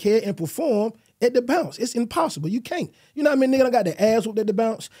to Bankhead and perform at the Bounce. It's impossible. You can't. You know what I mean? Nigga, I got the ass whooped at the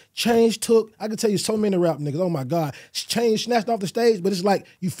Bounce. Change took. I can tell you so many rap niggas. Oh my God. Change snatched off the stage, but it's like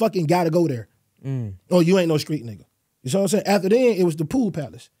you fucking gotta go there. Or you ain't no street nigga. You know what I'm saying? After then, it was the Pool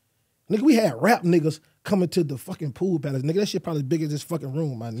Palace. Nigga, we had rap niggas coming to the fucking Pool Palace. Nigga, that shit probably big as this fucking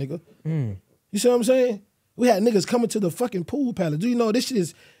room, my nigga. You see what I'm saying? We had niggas coming to the fucking Pool Palace. Do you know this shit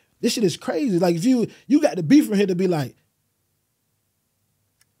is crazy? Like if you got the beef from here to be like,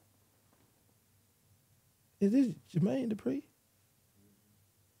 is this Jermaine Dupri?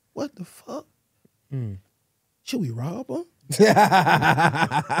 What the fuck? Should we rob him?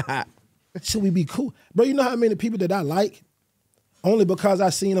 Should we be cool? Bro, you know how many people that I like only because I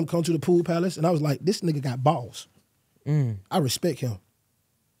seen them come to the Pool Palace and I was like, this nigga got balls. I respect him.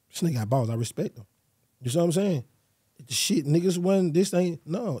 This nigga got balls. I respect him. You see what I'm saying? Shit, niggas won this ain't,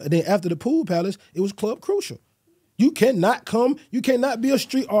 no. And then after the Pool Palace, it was Club Crucial. You cannot be a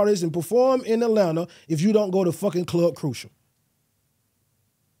street artist and perform in Atlanta if you don't go to fucking Club Crucial.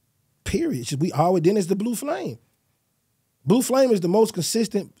 Period. We always, then it's the Blue Flame. Blue Flame is the most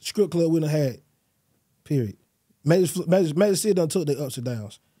consistent strip club we done had. Period. Magic City done took the ups and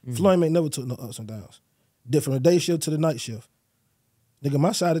downs. Flame ain't never took no ups and downs. From the day shift to the night shift. Nigga,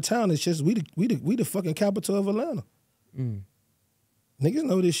 my side of town is just we the fucking capital of Atlanta. Niggas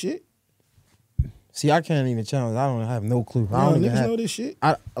know this shit. See, I can't even challenge. I don't have no clue. I don't niggas know this shit.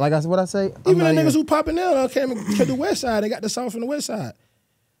 Like I said, what I say. Even the niggas who popping now came to the West Side. They got the South and the West Side.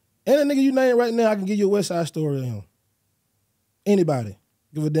 Any nigga you name right now, I can give you a West Side story of him. Anybody,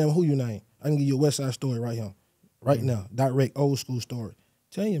 give a damn who you name. I can give you a West Side story right here, right now. Direct old school story.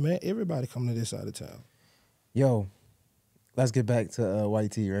 Tell you, man, everybody coming to this side of town. Yo, let's get back to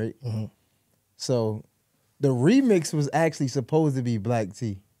White T, right? So, the remix was actually supposed to be Black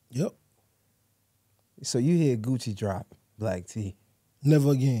T. Yep. So you hear Gucci drop Black T. Never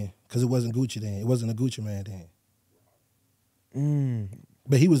again, because it wasn't Gucci then. It wasn't a Gucci man then.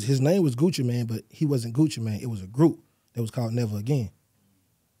 But his name was Gucci Man, but he wasn't Gucci Man. It was a group that was called Never Again.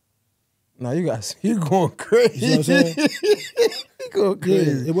 No, you're going crazy. You know what I'm saying? You going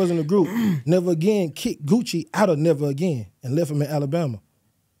crazy. Yeah, it wasn't a group. Never Again kicked Gucci out of Never Again and left him in Alabama.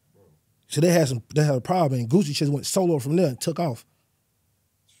 So they had a problem, and Gucci just went solo from there and took off.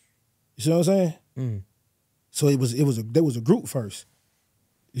 You see what I'm saying? So there was a group first.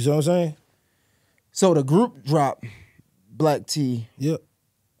 You see what I'm saying? So the group dropped Black T. Yep.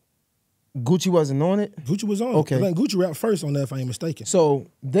 Gucci wasn't on it? Gucci was on it. Okay. I think Gucci rapped first on that, if I ain't mistaken. So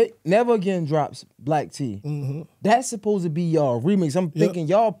they Never Again drops Black T. That's supposed to be y'all remix. I'm thinking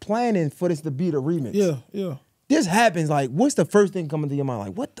y'all planning for this to be the remix. Yeah. This happens, like, what's the first thing coming to your mind?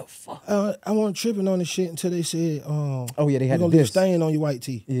 Like, what the fuck? I wasn't tripping on this shit until they said, oh yeah, they had gonna leave a stain on your white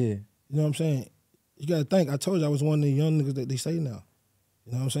tee. Yeah. You know what I'm saying? You gotta think, I told you I was one of the young niggas that they say now.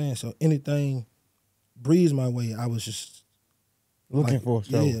 You know what I'm saying? So anything breezed my way, I was just looking like, for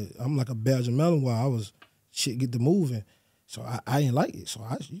a yeah, I'm like a Belgian melon while I was shit get to moving. So I ain't like it. So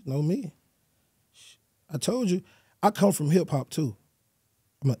you know me. I told you, I come from hip hop too.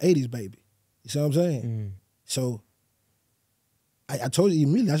 I'm an 80s baby. You see what I'm saying? So I told you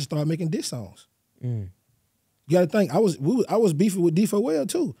immediately I should start making diss songs. You gotta think, I was beefing with D4L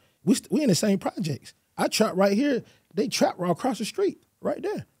too. We in the same projects. I trap right here, they trap right across the street, right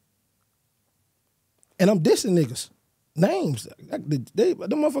there. And I'm dissing niggas. Names. Them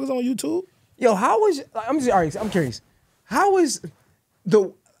motherfuckers on YouTube. Yo, how is I'm curious. How is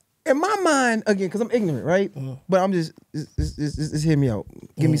in my mind, again, because I'm ignorant, right? But I'm just hear me out.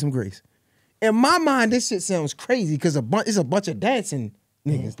 Give me some grace. in my mind, this shit sounds crazy because it's a bunch of dancing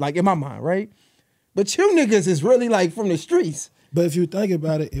niggas, like in my mind, right? But you niggas is really like from the streets. But if you think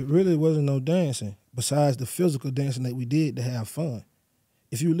about it, it really wasn't no dancing besides the physical dancing that we did to have fun.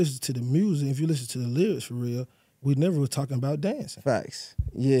 If you listen to the music, if you listen to the lyrics for real, we never was talking about dancing. Facts.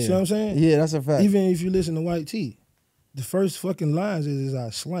 Yeah. See what I'm saying? Yeah, that's a fact. Even if you listen to White Tee, the first fucking lines is I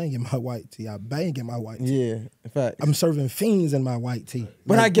slang in my white tee, I bang in my white tee. Yeah, facts. I'm serving fiends in my white tee.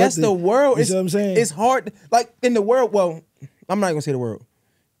 But like, I guess the world is, you see what I'm saying? It's hard. Like in the world, well, I'm not gonna say the world.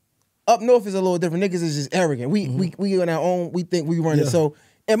 Up north is a little different. Niggas is just arrogant. We on our own. We think we run it. So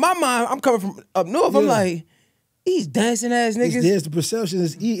in my mind, I'm coming from up north. I'm like, these dancing ass niggas. There's the perception.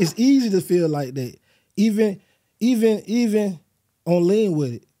 It's easy to feel like that. Even on lean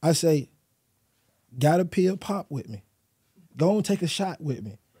with it, I say, got a pill pop with me. Go and take a shot with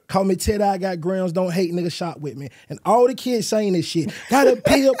me. Call me Ted, I got grams, don't hate nigga, shot with me. And all the kids saying this shit. Got a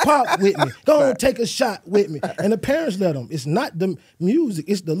pill pop with me. Go and take a shot with me. And the parents let them. It's not the music,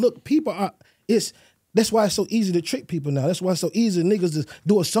 it's the look. People are, that's why it's so easy to trick people now. That's why it's so easy niggas to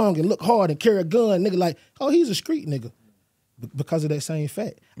do a song and look hard and carry a gun. Nigga like, oh, he's a street nigga. Because of that same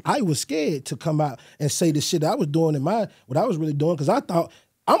fact. I was scared to come out and say the shit I was doing what I was really doing, because I thought,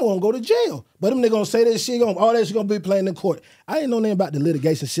 I'm gonna go to jail. But them niggas gonna say that shit, all that shit gonna be playing in court. I didn't know nothing about the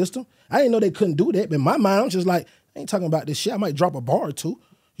litigation system. I didn't know they couldn't do that. But in my mind, I'm just like, I ain't talking about this shit. I might drop a bar or two.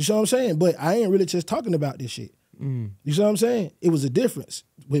 You see what I'm saying? But I ain't really just talking about this shit. You see what I'm saying? It was a difference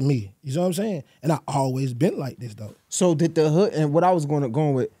with me. You see what I'm saying? And I always been like this though. So did the hood, and what I was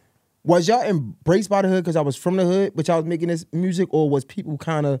going with, was y'all embraced by the hood because I was from the hood, but y'all was making this music, or was people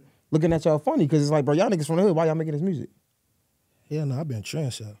kind of looking at y'all funny? Because it's like, bro, y'all niggas from the hood, why y'all making this music? Yeah, no, I've been a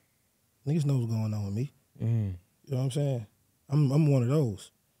trendsetter. Niggas know what's going on with me. You know what I'm saying? I'm one of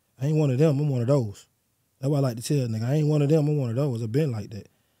those. I ain't one of them, I'm one of those. That's what I like to tell nigga. I ain't one of them, I'm one of those. I've been like that.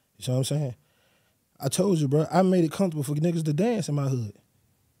 You know what I'm saying? I told you, bro, I made it comfortable for niggas to dance in my hood.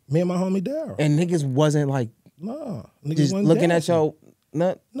 Me and my homie Daryl. And niggas wasn't like, no, niggas just wasn't looking dancing. at your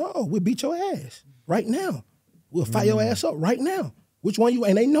nut? No, we'll beat your ass right now. We'll fire your ass up right now. Which one you,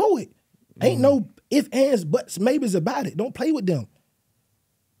 and they know it. Ain't no if, ands, buts, maybes about it. Don't play with them.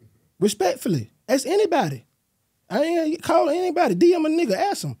 Respectfully, ask anybody. I ain't calling anybody. DM a nigga,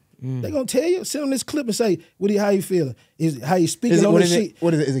 ask them. They gonna tell you. Send them this clip and say, how you feeling? How you speaking on this shit?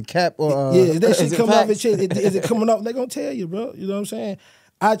 What is it? Is it cap or yeah? Is that shit coming off? Is it it coming off? They gonna tell you, bro. You know what I'm saying?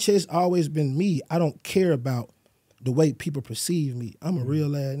 I just always been me. I don't care about the way people perceive me. I'm a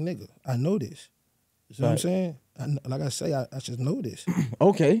real ass nigga. I know this. You know what I'm saying? Like I say, I just know this.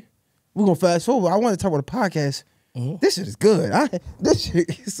 Okay, we're gonna fast forward. I want to talk about the podcast. This shit is good. This shit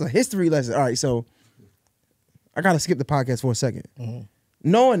is a history lesson. All right, so I gotta skip the podcast for a second.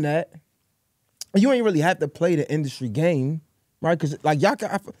 Knowing that, you ain't really have to play the industry game, right? Because like y'all,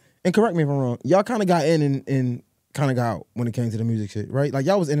 and correct me if I'm wrong, y'all kind of got in and kind of got out when it came to the music shit, right? Like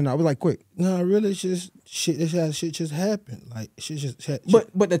y'all was in and out. It was like quick. No, really, it's just shit. This how shit just happened. Like shit just.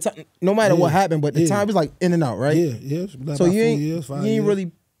 But the time, no matter what happened, but the time was like in and out, right? Yeah. Like so you ain't 5 years.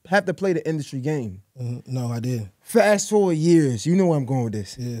 Really have to play the industry game. No, I didn't. Fast forward years, you know where I'm going with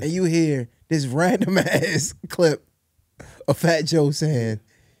this, and you hear this random ass clip of Fat Joe saying,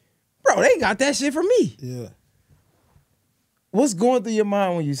 "Bro, they got that shit from me." Yeah. What's going through your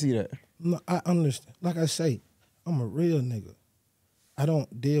mind when you see that? No, I understand. Like I say, I'm a real nigga. I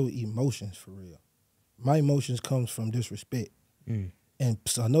don't deal with emotions for real. My emotions comes from disrespect. And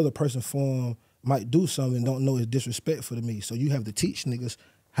so another person form might do something and don't know it's disrespectful to me. So you have to teach niggas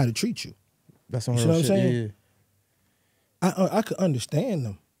how to treat you. That's on you real know what I'm shit. saying? Yeah. I could understand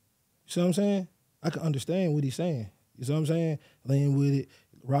them. You see what I'm saying? I could understand what he's saying. You see what I'm saying? Laying with it,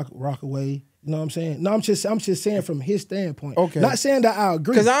 rock away. You know what I'm saying? No, I'm just saying from his standpoint. Okay. Not saying that I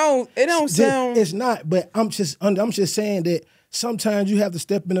agree. Because it don't sound. It's not, but I'm just saying that sometimes you have to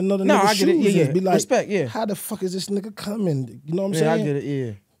step in another nigga's shoes and be like, respect, yeah. How the fuck is this nigga coming? You know what I'm Yeah, saying? I get it,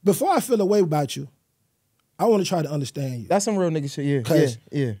 yeah. Before I feel a way about you, I want to try to understand you. That's some real nigga shit, yeah. Because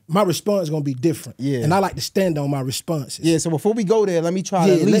yeah. my response is going to be different. Yeah. And I like to stand on my responses. Yeah, so before we go there, let me try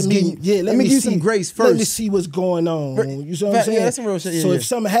to at least let me give you some grace first. Let me see what's going on. You see what I'm saying? Yeah, that's some real shit. Yeah, so if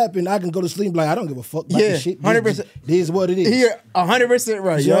something happened, I can go to sleep and be like, I don't give a fuck about this shit. 100%. This is what it is. Yeah, 100%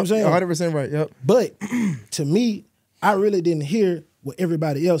 right. You see what I'm saying? 100% right, yep. But to me, I really didn't hear what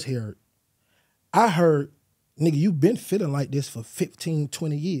everybody else heard. I heard, nigga, you been feeling like this for 15,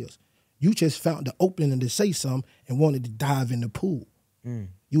 20 years. You just found the opening to say something and wanted to dive in the pool.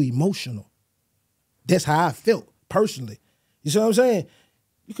 You emotional. That's how I felt personally. You see what I'm saying?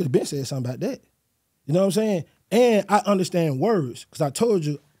 You could have been said something about that. You know what I'm saying? And I understand words because I told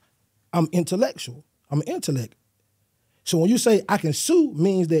you I'm intellectual. I'm an intellect. So when you say I can sue,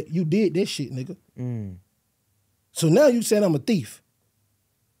 means that you did that shit, nigga. So now you saying I'm a thief.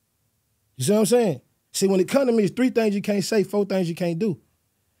 You see what I'm saying? See, when it comes to me, it's 3 things you can't say, 4 things you can't do.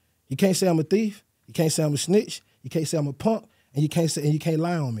 You can't say I'm a thief. You can't say I'm a snitch. You can't say I'm a punk. And you can't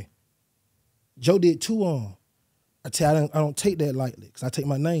lie on me. Joe did 2 on him. I tell you, I don't take that lightly because I take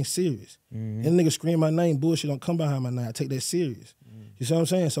my name serious. And niggas scream my name, bullshit don't come behind my name. I take that serious. You see what I'm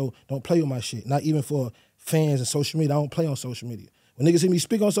saying? So don't play with my shit. Not even for fans and social media. I don't play on social media. When niggas hear me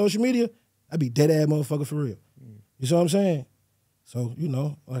speak on social media, I be dead ass motherfucker for real. You see what I'm saying? So, you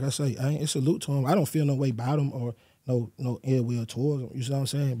know, like I say, I ain't salute to him. I don't feel no way about him or no ill will towards him. You see what I'm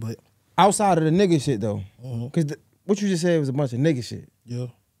saying? But outside of the nigga shit though, because what you just said was a bunch of nigga shit. Yeah.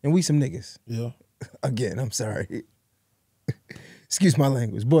 And we some niggas. Yeah. Again, I'm sorry. Excuse my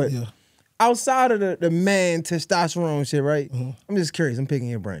language. But Yeah. outside of the man testosterone shit, right? I'm just curious. I'm picking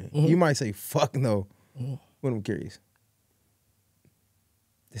your brain. You might say, fuck no. But I'm curious.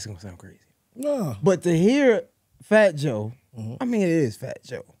 This is going to sound crazy. Nah. But to hear Fat Joe, I mean, it is Fat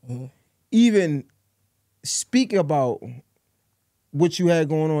Joe, even speak about what you had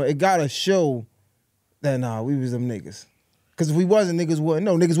going on, it got to show that, nah, we was them niggas. Because if we wasn't, niggas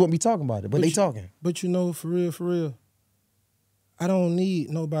wouldn't be talking about it, but they talking. But you know, for real, I don't need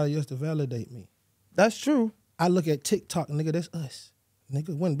nobody else to validate me. That's true. I look at TikTok, nigga, that's us.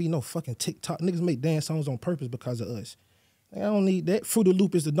 Nigga, wouldn't be no fucking TikTok. Niggas make dance songs on purpose because of us. I don't need that. Fruity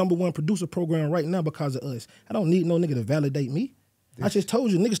Loop is the #1 producer program right now because of us. I don't need no nigga to validate me. I just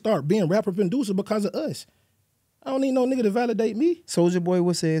told you, niggas start being rapper producer because of us. I don't need no nigga to validate me. Soulja Boy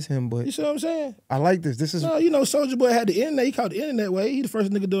would say it's him, but You see what I'm saying? I like this. This is No, you know, Soulja Boy had the internet. He called the internet way. He the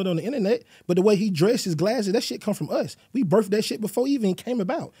first nigga to do it on the internet. But the way he dressed, his glasses, that shit come from us. We birthed that shit before it even came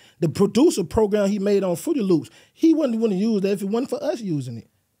about. The producer program he made on Fruity Loops, he wouldn't want to use that if it wasn't for us using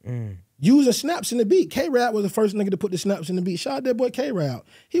it. Using snaps in the beat. K-Rap was the first nigga to put the snaps in the beat. Shout out that boy K-Rap.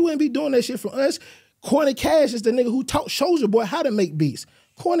 He wouldn't be doing that shit for us. Corny Cash is the nigga who taught Soulja Boy how to make beats.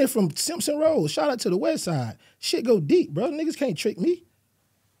 Corny from Simpson Road. Shout out to the West Side. Shit go deep, bro. Niggas can't trick me.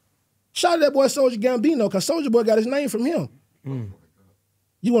 Shout out that boy Soulja Gambino, because Soulja Boy got his name from him.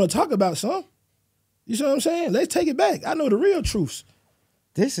 You want to talk about something? You see what I'm saying? Let's take it back. I know the real truths.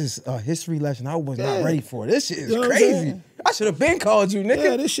 This is a history lesson I was not Yeah. ready for. This shit is You know what I'm crazy. saying? I should have been called you, nigga.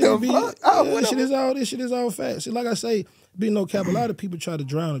 Yeah, this shit The be. fuck? This shit is all facts. See, like I say, be no cap. A lot of people try to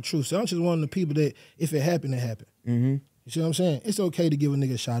drown the truth. So I'm just one of the people that if it happened, it happened. You see what I'm saying? It's okay to give a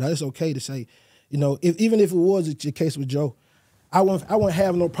nigga a shout out. It's okay to say, you know, even if it was the case with Joe, I wouldn't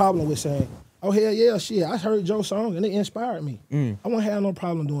have no problem with saying, oh hell yeah, shit, I heard Joe's song and it inspired me. I wouldn't have no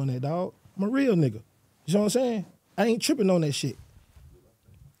problem doing that, dog. I'm a real nigga. You know what I'm saying? I ain't tripping on that shit.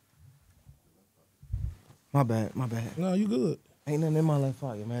 My bad. No, you good. Ain't nothing in my left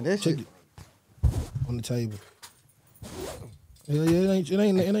pocket, man. That Check shit. it on the table. Yeah, it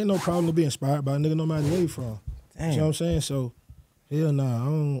ain't no problem to be inspired by a nigga no matter where you from. Damn. You know what I'm saying? So, hell nah,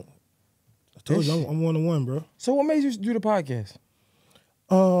 I told you, I'm 1-1, bro. So what made you do the podcast?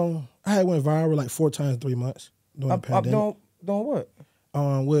 I had went viral like 4 times in 3 months during the pandemic. Doing what?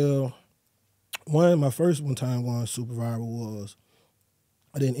 Well, my first time going super viral was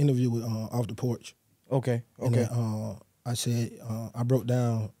I did an interview with Off the Porch. Okay. And then, I said, I broke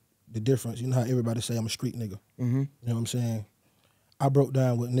down the difference. You know how everybody say I'm a street nigga. You know what I'm saying? I broke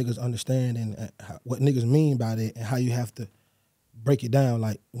down what niggas understand and what niggas mean by that and how you have to break it down.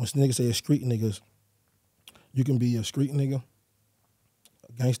 Like when niggas say a street niggas, you can be a street nigga,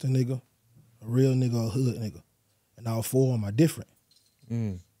 a gangster nigga, a real nigga, a hood nigga. And all 4 of them are different. You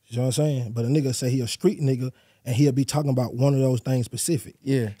know what I'm saying? But a nigga say he a street nigga and he'll be talking about one of those things specific.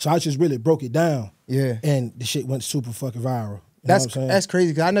 Yeah. So I just really broke it down. Yeah. And the shit went super fucking viral. You know what I'm saying? That's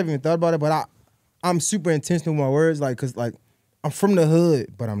crazy because I never even thought about it, but I'm super intentional with my words, like, cause like I'm from the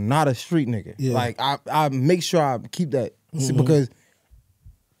hood, but I'm not a street nigga. Yeah. Like I make sure I keep that because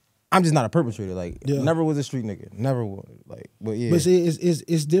I'm just not a perpetrator. Like never was a street nigga, never was. Like, but yeah. But see,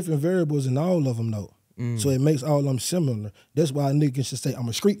 it's different variables in all of them though. So it makes all of them similar. That's why a nigga can just say I'm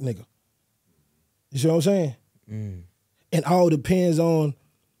a street nigga. You see what I'm saying? And all depends on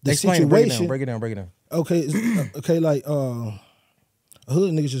the situation. Break it down. Okay, like a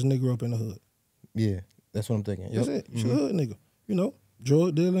hood nigga just nigga grew up in the hood. Yeah, that's what I'm thinking. Yep. That's it. Just a hood nigga. You know,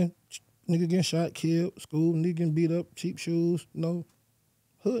 drug dealing, nigga getting shot, killed, school, nigga getting beat up, cheap shoes. You know,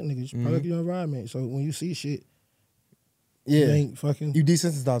 hood niggas, product of your environment. So when you see shit, you ain't fucking. You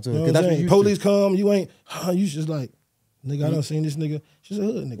desensitized to it. You know Cause what I'm that's saying? what Police come, you ain't. You just like, nigga, I done seen this nigga. She's a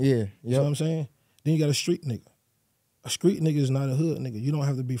hood nigga. Yeah. You know what I'm saying? Then you got a street nigga. A street nigga is not a hood nigga. You don't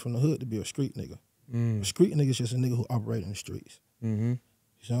have to be from the hood to be a street nigga. A street nigga is just a nigga who operate in the streets. You know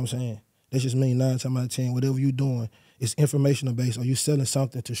what I'm saying? That just means 9 times out of 10, whatever you doing, it's informational based, or you selling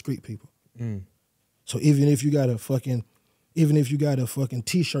something to street people. So even if you got a fucking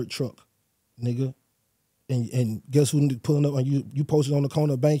T-shirt truck, nigga, and guess who pulling up on you posted on the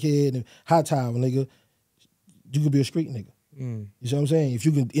corner of Bankhead and High Tower, nigga, you could be a street nigga. You see what I'm saying? If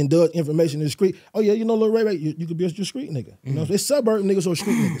you can indulge information in the street, oh yeah, you know Lil Ray, you could be a street nigga. You know, it's suburban niggas or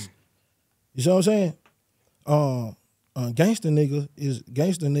street niggas. You see what I'm saying? Gangster nigga is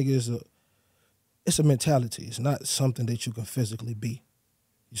it's a mentality. It's not something that you can physically be.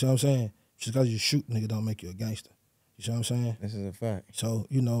 You see what I'm saying? Just because you shoot nigga don't make you a gangster. You see what I'm saying? This is a fact. So,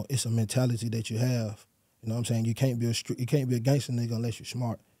 you know, it's a mentality that you have. You know what I'm saying? You can't be a gangster nigga unless you're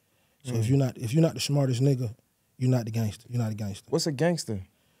smart. So if you're not the smartest nigga, you're not the gangster. You're not a gangster. What's a gangster?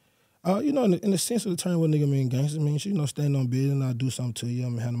 You know, in the sense of the term, what nigga mean gangster means, you know, stand on business, I'll do something to you,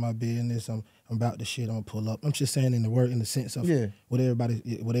 I'm handling my business, I'm about the shit, I'm gonna pull up. I'm just saying in the sense of what everybody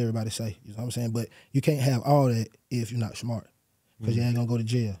say. You know what I'm saying? But you can't have all that if you're not smart. Because you ain't gonna go to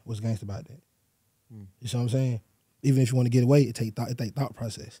jail. What's gangster about that? You see what I'm saying? Even if you want to get away, it take thought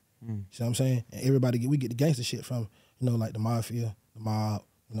process. You see what I'm saying? And we get the gangster shit from, you know, like the mafia, the mob,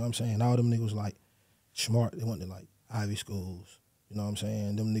 you know what I'm saying? All them niggas like smart, they went to like Ivy schools. You know what I'm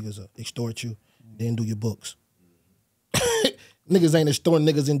saying? Them niggas extort you, then do your books. Niggas ain't extorting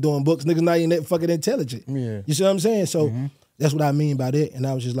niggas and doing books. Niggas not even that fucking intelligent. Yeah. You see what I'm saying? So that's what I mean by that. And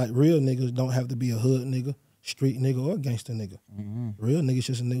I was just like, real niggas don't have to be a hood nigga, street nigga, or gangster nigga. Real niggas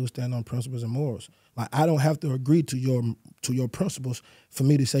just a nigga who stand on principles and morals. Like, I don't have to agree to your principles for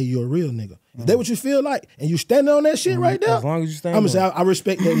me to say you're a real nigga. If that's what you feel like, and you standing on that shit right there, as long as you stand I'm gonna say I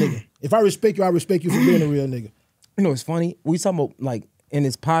respect that nigga. If I respect you for being a real nigga. You know, it's funny. We talking about, like, in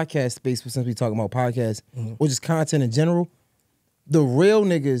this podcast space, since we talking about podcasts, or just content in general, the real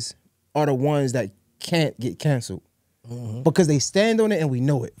niggas are the ones that can't get canceled because they stand on it and we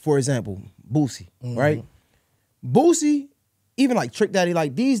know it. For example, Boosie, right? Boosie, even like Trick Daddy,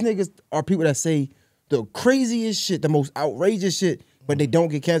 like, these niggas are people that say the craziest shit, the most outrageous shit, but they don't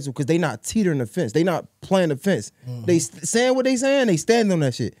get canceled because they not teetering the fence. They not playing the fence. They saying what they saying, they stand on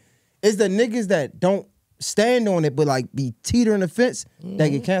that shit. It's the niggas that don't stand on it, but like be teetering the fence, that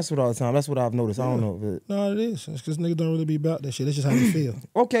get canceled all the time. That's what I've noticed. I don't know if it... No, it is. It's because niggas don't really be about that shit. That's just how they feel.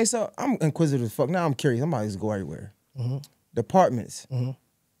 Okay, so I'm inquisitive as fuck. Now I'm curious. I might just go everywhere. Departments.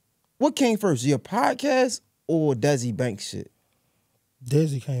 What came first, your podcast or Desi Banks shit?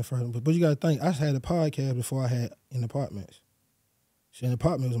 Desi came first, but you gotta think, I had a podcast before I had In Apartments. See, In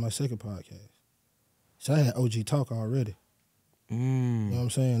Apartments was my second podcast. So I had OG Talk already. You know what I'm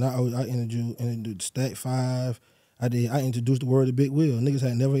saying? I introduced Stack 5. I introduced the word of Big Will. Niggas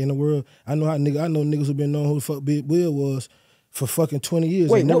had never in the world. I know niggas who been knowing who the fuck Big Will was for fucking 20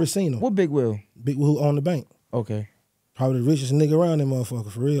 years. Wait, never seen him. What Big Will? Big Will who owned the bank. Okay. Probably the richest nigga around that motherfucker,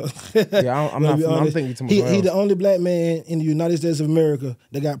 for real. Yeah, I'm thinking to myself. He the only black man in the United States of America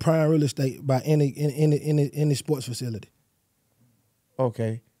that got prime real estate by any sports facility.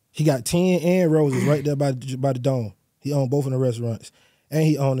 Okay. He got 10 and Roses right there by the dome. He owned both of the restaurants. And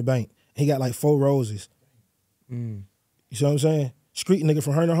he owned the bank. He got like 4 Roses. You see what I'm saying? Street nigga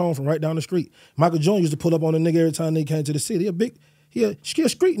from Herner Home, from right down the street. Michael Jordan used to pull up on a nigga every time they came to the city. He a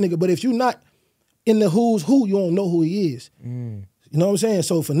street nigga, but if you not in the who's who, you don't know who he is. You know what I'm saying?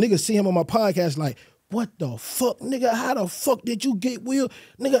 So if a nigga see him on my podcast, like, what the fuck, nigga? How the fuck did you get Will?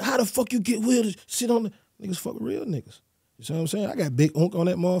 Nigga, how the fuck you get Will to sit on the... Niggas fuck with real niggas. You see what I'm saying? I got big unk on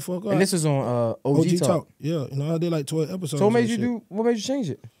that motherfucker. And this is on OG Talk. Yeah, you know, I did like 12 episodes. So what made you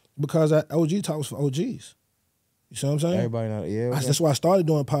change it? Because OG Talk was for OGs. You see what I'm saying? Everybody know, yeah. Okay. That's why I started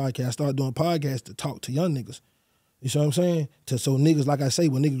doing podcasts. I started doing podcasts to talk to young niggas. You see what I'm saying? So niggas, like I say,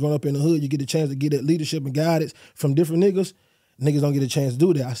 when niggas growing up in the hood, you get a chance to get that leadership and guidance from different niggas. Niggas don't get a chance to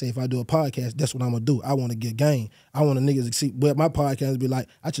do that. I say, if I do a podcast, that's what I'm gonna do. I want to get game. I want the niggas to see, but my podcast be like,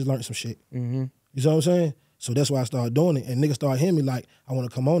 I just learned some shit. You see what I'm saying? So that's why I started doing it. And niggas started hearing me like, I want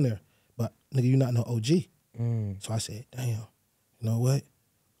to come on there. But nigga, you not no OG. So I said, damn, you know what?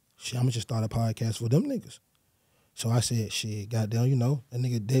 Shit, I'm gonna just start a podcast for them niggas. So I said, shit, goddamn, you know, that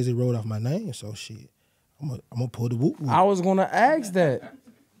nigga Daisy wrote off my name, so shit, I'm gonna pull the whoop. I was gonna ask that.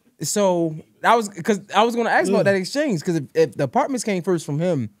 So I was gonna ask about that exchange, because if the apartments came first from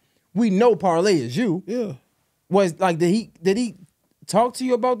him, we know Parlay is you. Yeah. Was like, did he talk to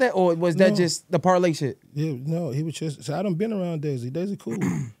you about that, or was that just the Parlay shit? Yeah, no, he was just, so I done been around Daisy. Daisy cool.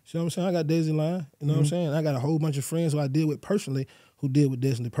 See what I'm saying? I got Daisy line, you know what I'm saying? I got a whole bunch of friends who I deal with personally who deal with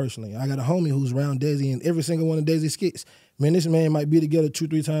Daisy personally. I got a homie who's around Daisy in every single one of Daisy's skits. Man, this man might be together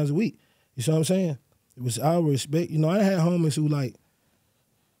 2-3 times a week. You see what I'm saying? It was our respect. You know, I had homies who like,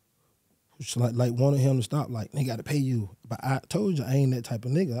 Just like wanted him to stop. Like, nigga, gotta pay you. But I told you I ain't that type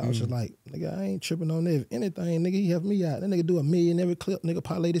of nigga. I was just like, nigga, I ain't tripping on that. If anything, nigga, he helped me out. That nigga do $1 million every clip. Nigga,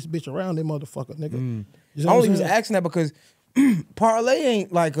 parlay this bitch around that motherfucker, nigga. You know I only was asking that because parlay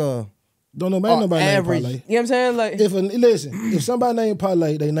ain't like a don't know about nobody average. named parlay. You know what I'm saying? Like, Listen, if somebody named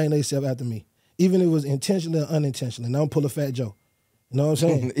parlay, they name themselves after me. Even if it was intentional or unintentional. And I don't pull a Fat Joe. You know what I'm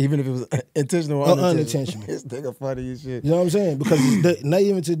saying? even if it was intentional or unintentional. This nigga funny as shit. You know what I'm saying? Because not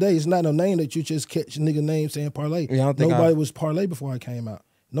even today, it's not no name that you just catch a nigga name saying parlay. Yeah, I don't think nobody was parlay before I came out.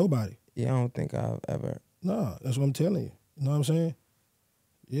 Nobody. Yeah, I don't think I've ever. No, that's what I'm telling you. You know what I'm saying?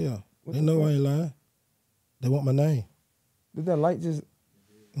 Yeah. They know I ain't lying. They want my name. Did that light just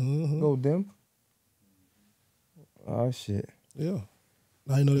go dim? Oh shit. Yeah.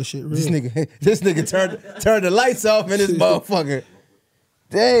 I didn't know that shit real. This nigga turned the lights off in this motherfucker.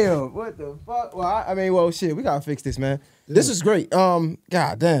 Damn, what the fuck? Well, shit, we gotta fix this, man. Yeah. This is great. God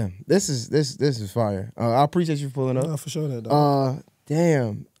damn, this is fire. I appreciate you pulling up. No, for sure that. Dog.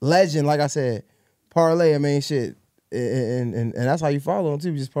 Damn, legend. Like I said, parlay. I mean, shit, and that's how you follow him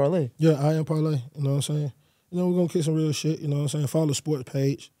too. Just parlay. Yeah, I am parlay. You know what I'm saying? You know, we're gonna kick some real shit. You know what I'm saying? Follow the sports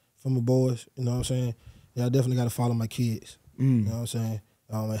page from my boys. You know what I'm saying? Yeah, I definitely gotta follow my kids. You know what I'm saying?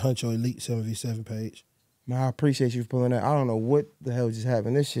 My Huncho Elite 7v7 page. Man, I appreciate you for pulling that. I don't know what the hell just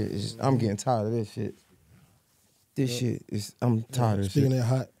happened. This shit is I'm getting tired of this shit. This shit is I'm tired of this shit. Speaking of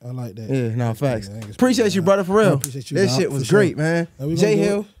hot, I like that. Yeah, no, facts. Appreciate you, brother, for real. Appreciate you, this dog, shit was sure. great, man. J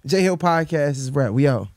Hill Podcast is rap. We out.